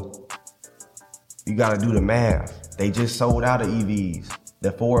 So you gotta do the math. They just sold out of EVs.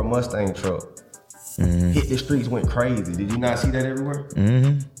 The Ford Mustang truck hit the streets, went crazy. Did you not see that everywhere?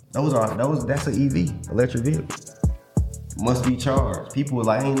 That's an EV, electric vehicle. Must be charged. People were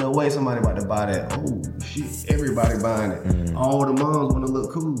like, ain't no way somebody about to buy that. Oh shit, everybody buying it. All the moms wanna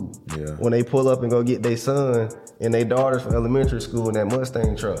look cool. Yeah. When they pull up and go get their son and their daughters from elementary school in that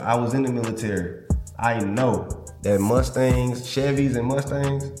Mustang truck. I was in the military. I know that Mustangs, Chevys and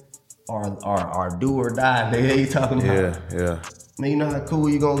Mustangs are do or die. They ain't talking about. Yeah. Man, you know how cool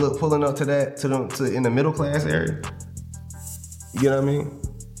you gonna look pulling up to that to in the middle class area? You know what I mean?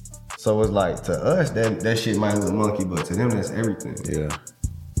 So it's like, to us, that shit might look monkey, but to them, that's everything. Yeah.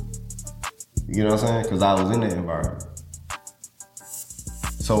 You get what I'm saying? Because I was in that environment.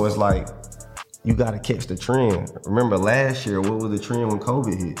 So it's like, you gotta catch the trend. Remember last year, what was the trend when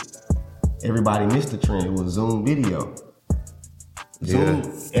COVID hit? Everybody missed the trend. It was Zoom video. Zoom,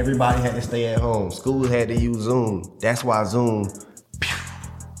 everybody had to stay at home. Schools had to use Zoom. That's why Zoom,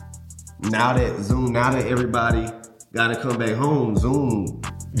 now that everybody gotta come back home, Zoom.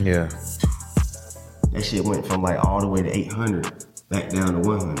 Yeah. That shit went from like all the way to 800 back down to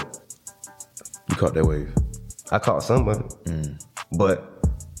 100. You caught that wave? I caught some of it. But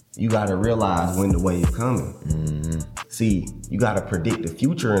you gotta realize when the wave coming. See, you gotta predict the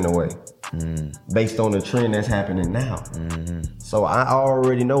future in a way based on the trend that's happening now. So I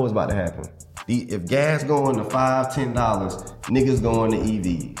already know what's about to happen. If gas going to $5, $10, niggas going to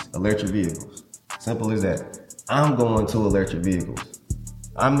EVs, electric vehicles. Simple as that. I'm going to electric vehicles.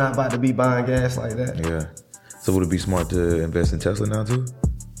 I'm not about to be buying gas like that. Yeah. So would it be smart to invest in Tesla now too?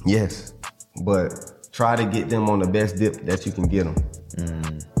 Yes, but try to get them on the best dip that you can get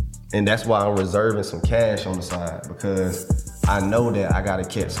them. And that's why I'm reserving some cash on the side, because I know that I gotta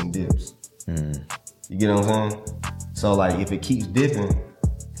catch some dips. You get what I'm saying? So like if it keeps dipping,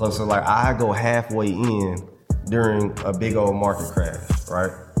 so like I go halfway in during a big old market crash,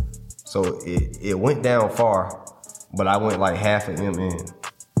 right? So it went down far, but I went like half an M in.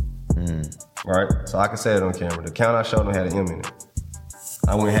 Right? So I can say it on camera. The count I showed them had an M in it.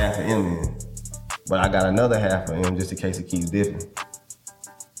 I went half an M in, but I got another half an M just in case it keeps dipping.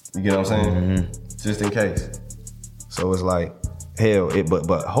 You get what I'm saying? Just in case. So it's like, hell,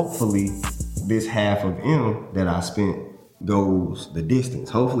 but hopefully this half of M that I spent goes the distance.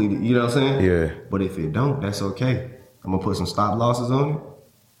 Hopefully, you know what I'm saying? Yeah. But if it don't, that's okay. I'm gonna put some stop losses on it.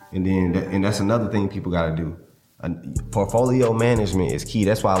 And then, and that's another thing people gotta do. Portfolio management is key.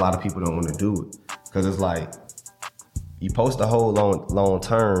 That's why a lot of people don't wanna do it. Cause it's like, you post a whole long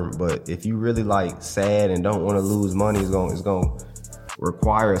term, but if you really like sad and don't wanna lose money, it's gonna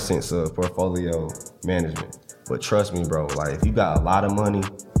require a sense of portfolio management. But trust me, bro, like if you got a lot of money,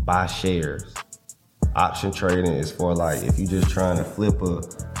 buy shares. Option trading is for like, if you just trying to flip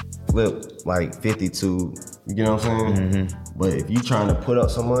like 52, you get what I'm saying? But if you trying to put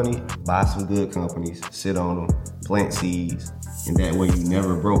up some money, buy some good companies, sit on them, plant seeds, and that way you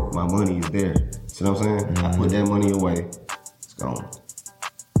never broke. My money is there. See what I'm saying? I put that money away, it's gone.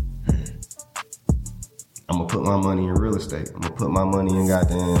 I'm gonna put my money in real estate. I'm gonna put my money in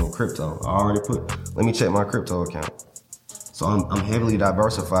goddamn crypto. Let me check my crypto account. So I'm heavily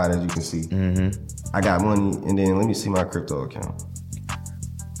diversified, as you can see. I got money, and then let me see my crypto account.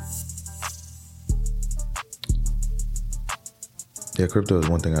 Yeah, crypto is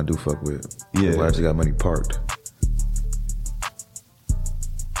one thing I do fuck with. Yeah. I actually got money parked.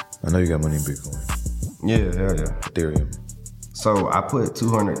 I know you got money in Bitcoin. Yeah, hell yeah. Ethereum. So I put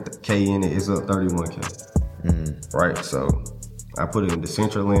 200K in it, it's up 31K. Right, so I put it in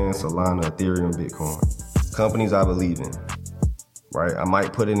Decentraland, Solana, Ethereum, Bitcoin. Companies I believe in, right? I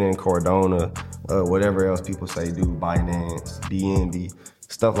might put it in Cardano, whatever else people say do, Binance, BNB,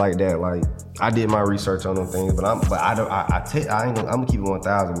 stuff like that. Like, I did my research on them things, but I'm gonna keep it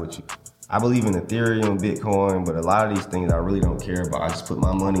 1,000 with you. I believe in Ethereum, Bitcoin, but a lot of these things I really don't care about. I just put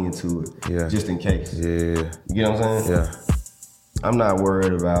my money into it, just in case. Yeah. You get what I'm saying? Yeah. I'm not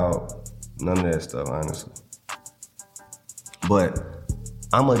worried about none of that stuff, honestly. But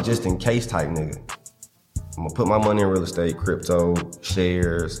I'm a just in case type nigga. I'm gonna put my money in real estate, crypto,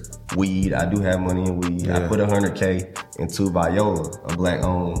 shares, weed. I do have money in weed. I put 100K into Viola, a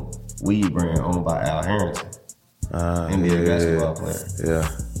black-owned weed brand owned by Al Harrington, NBA basketball player. Yeah.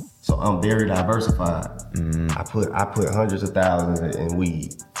 So I'm very diversified. I put hundreds of thousands in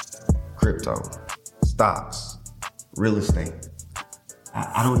weed, crypto, stocks, real estate.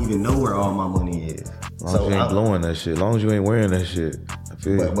 I don't even know where all my money is. As long as you ain't blowing that shit. As long as you ain't wearing that shit. I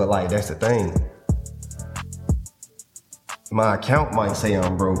feel you. But like, that's the thing. My account might say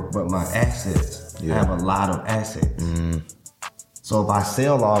I'm broke, but my assets have a lot of assets. So if I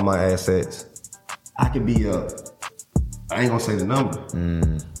sell all my assets, I could be I ain't gonna say the number,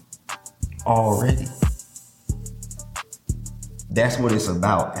 already. That's what it's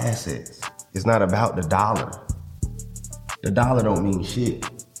about, assets. It's not about the dollar. The dollar don't mean shit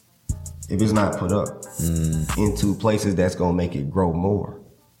if it's not put up into places that's gonna make it grow more.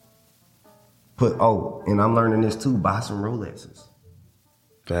 And I'm learning this too, buy some Rolexes.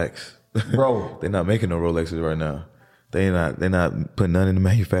 Facts. Bro. They're not making no Rolexes right now. They're not putting none in the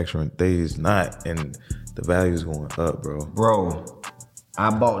manufacturing. They is not, and the value's going up, bro. Bro,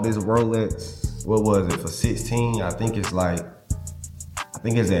 I bought this Rolex, what was it, for 16? I think it's at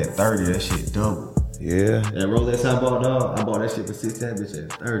 30, that shit double. Yeah. That Rolex I bought, dog, I bought that shit for 16, that bitch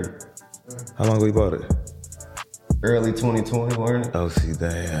at 30. How long ago you bought it? Early 2020, weren't it? Oh, see,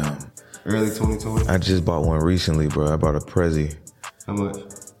 damn. Early 2020. I just bought one recently, bro. I bought a Prezi. How much?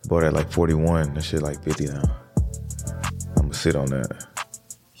 Bought it at like 41. That shit like 50 now. I'm gonna sit on that.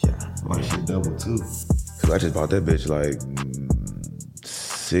 Yeah, my shit double too. Cause I just bought that bitch like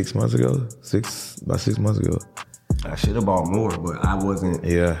 6 months ago. About 6 months ago. I should have bought more, but I wasn't.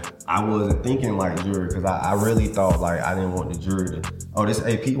 Yeah. I wasn't thinking like jewelry because I really thought like I didn't want the jewelry to. Oh, this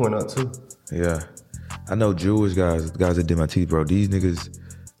AP went up too. Yeah. I know jewelers guys that did my teeth, bro. These niggas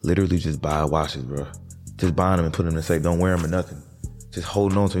literally just buy watches, bro. Just buying them and putting them in the safe. Don't wear them or nothing. Just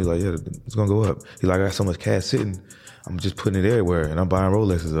holding on to it. He's like, yeah, it's gonna go up. He's like, I got so much cash sitting. I'm just putting it everywhere and I'm buying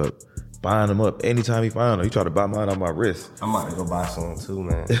Rolexes up. Buying them up anytime he find them. He tried to buy mine on my wrist. I'm about to go buy some too,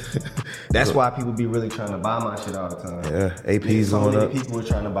 man. That's why people be really trying to buy my shit all the time. Yeah, AP's going up. People are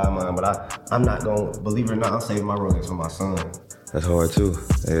trying to buy mine, but I'm not going to, believe it or not, I'm saving my Rolex for my son. That's hard too.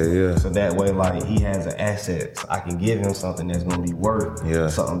 Yeah. So that way, like, he has an asset. So I can give him something that's going to be worth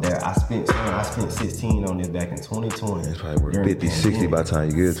something that I spent 16 on this back in 2020. It's probably worth 50, 60 by the time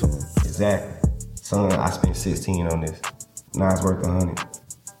you give it to him. Exactly. Son, I spent 16 on this. Now it's worth 100.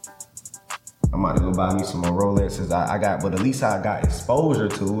 I'm about to go buy me some more Rolexes. But at least I got exposure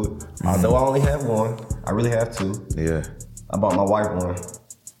to it. Although I only have one, I really have two. Yeah. I bought my wife one.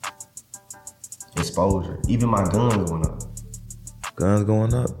 Exposure. Even my guns went up. Guns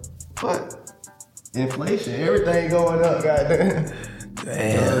going up. But inflation, everything going up, goddamn.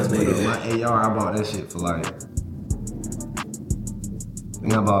 Damn, nigga. My AR, I bought that shit for like, I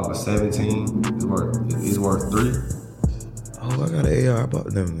think I bought it for 17. It's worth 3. Oh, I got an AR. I bought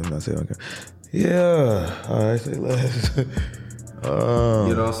them. I'm not saying okay. Yeah. All right, say less. You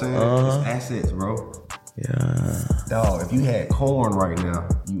know what I'm saying? It's assets, bro. Yeah. Dog, if you had corn right now,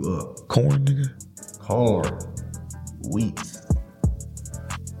 you up. Corn, nigga? Corn, wheat,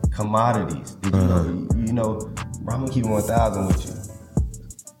 commodities. Did you know, bro, I'm gonna keep it 1,000 with you.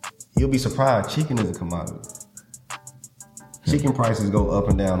 You'll be surprised, chicken is a commodity. Chicken prices go up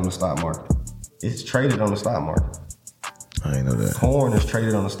and down on the stock market. It's traded on the stock market. I ain't know that. Corn is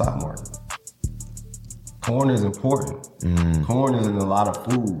traded on the stock market. Corn is important. Corn is in a lot of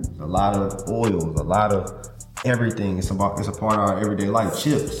foods, a lot of oils, a lot of everything. It's a part of our everyday life.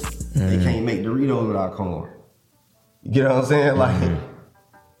 Chips. They can't make Doritos without corn. You get what I'm saying? Like,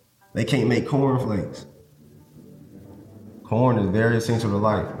 they can't make cornflakes. Corn is very essential to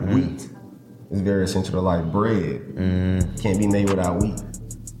life. Wheat is very essential to life. Bread can't be made without wheat.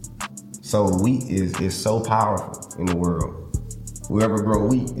 So wheat is so powerful in the world. Whoever grow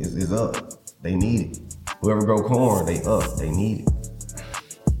wheat is up. They need it. Whoever grow corn, they up. They need it.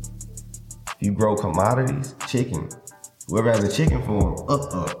 If you grow commodities, chicken. Whoever has a chicken farm,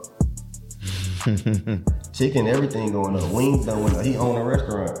 up. Chicken, everything going up. Wings done went up. He owned a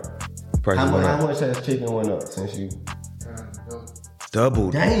restaurant. How much has chicken went up since you?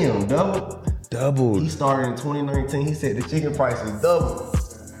 Doubled. Damn, doubled. He started in 2019. He said the chicken price is doubled.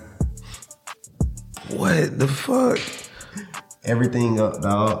 What the fuck? Everything up,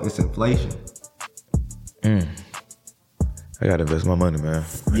 dog. It's inflation. I gotta invest my money, man.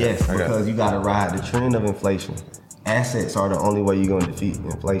 Yes, because you gotta ride the trend of inflation. Assets are the only way you're gonna defeat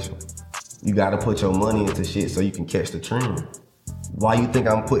inflation. You gotta put your money into shit so you can catch the trend. Why you think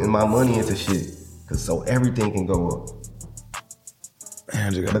I'm putting my money into shit? Because so everything can go up.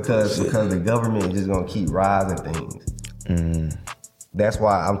 Because the government is just gonna keep rising things. That's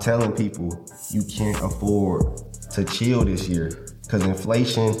why I'm telling people you can't afford to chill this year. Because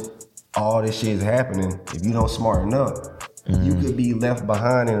inflation, all this shit is happening. If you don't smarten up, you could be left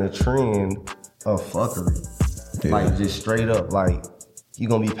behind in a trend of fuckery. Yeah. Like just straight up, like you're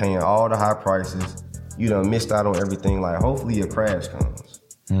gonna be paying all the high prices. You done missed out on everything. Like hopefully a crash comes.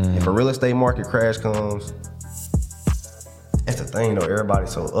 If a real estate market crash comes, that's the thing though,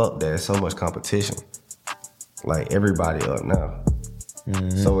 everybody's so up there, there's so much competition. Like everybody up now.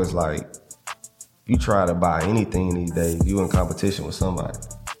 So it's like, you try to buy anything these days, you in competition with somebody.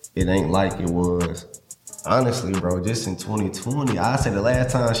 It ain't like it was. Honestly, bro, just in 2020, I say the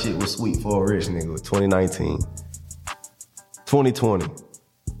last time shit was sweet for a rich nigga was 2019. 2020.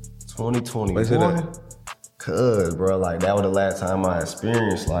 2021. Why you say that? Cause, bro, like that was the last time I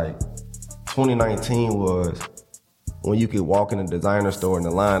experienced, like 2019 was when you could walk in a designer store and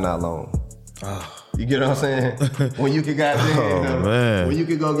the line not long. You get what I'm saying? When you could man. When you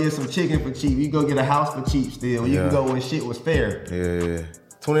could go get some chicken for cheap, you go get a house for cheap still. You could go when shit was fair. Yeah.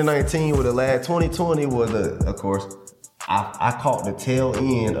 2019 was the last. 2020 was of course, I caught the tail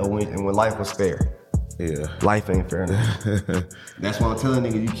end of when life was fair. Yeah. Life ain't fair enough. That's why I'm telling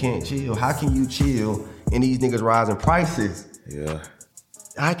niggas you can't chill. How can you chill and these niggas rising prices? Yeah.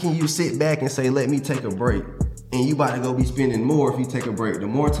 how can you sit back and say, let me take a break? And you about to go be spending more if you take a break. The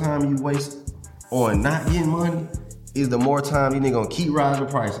more time you waste on not getting money is the more time you nigga gonna keep rising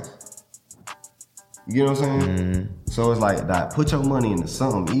prices. You know what I'm saying? Mm-hmm. So it's like, put your money into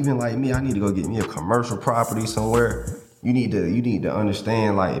something. Even like me, I need to go get me a commercial property somewhere. You need to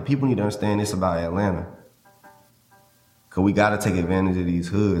understand, like, people need to understand this about Atlanta. Cause we gotta take advantage of these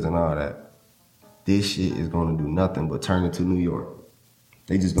hoods and all that. This shit is gonna do nothing but turn into New York.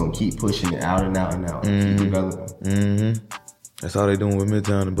 They just gonna keep pushing it out and out and out. Mm-hmm. Keep developing. Mm-hmm. That's all they doing with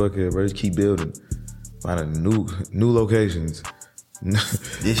Midtown and Buckhead, bro. Just keep building. Finding new locations.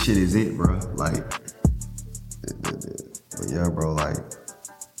 This shit is it, bro. Like, but yeah, bro, like,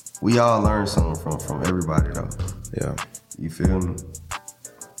 we all learn something from everybody, though. Yeah. You feel me?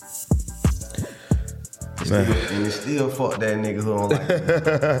 And it's still fuck that nigga who don't like me.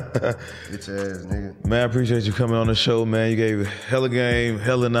 Bitch ass nigga. Man, I appreciate you coming on the show, man. You gave hella game,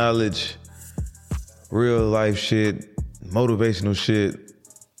 hella knowledge, real life shit, motivational shit.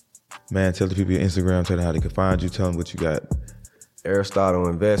 Man, tell the people your Instagram, tell them how they can find you, tell them what you got. Aristotle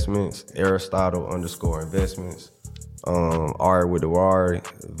Investments, Aristotle_investments. R with the R,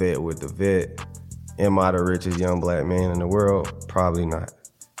 Vet with the Vet. Am I the richest young black man in the world? Probably not.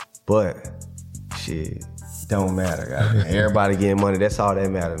 But, shit, don't matter, guys. Everybody getting money, that's all that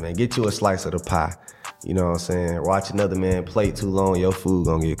matters, man. Get you a slice of the pie. You know what I'm saying? Watch another man plate too long, your food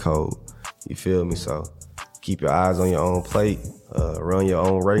gonna get cold. You feel me? So, keep your eyes on your own plate. Run your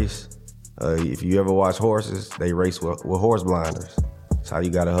own race. If you ever watch horses, they race with horse blinders. That's how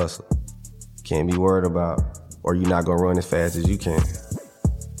you gotta hustle. Can't be worried about, or you're not gonna run as fast as you can.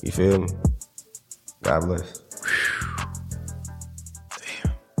 You feel me? God bless.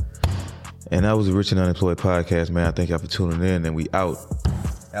 Damn. And that was the Rich and Unemployed podcast, man. I thank y'all for tuning in, and we out.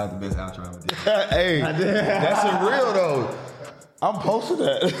 That was the best outro I ever did. Hey, that's a real though. I'm posting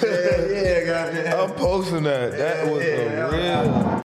that. Yeah, goddamn. I'm posting that. That was a real.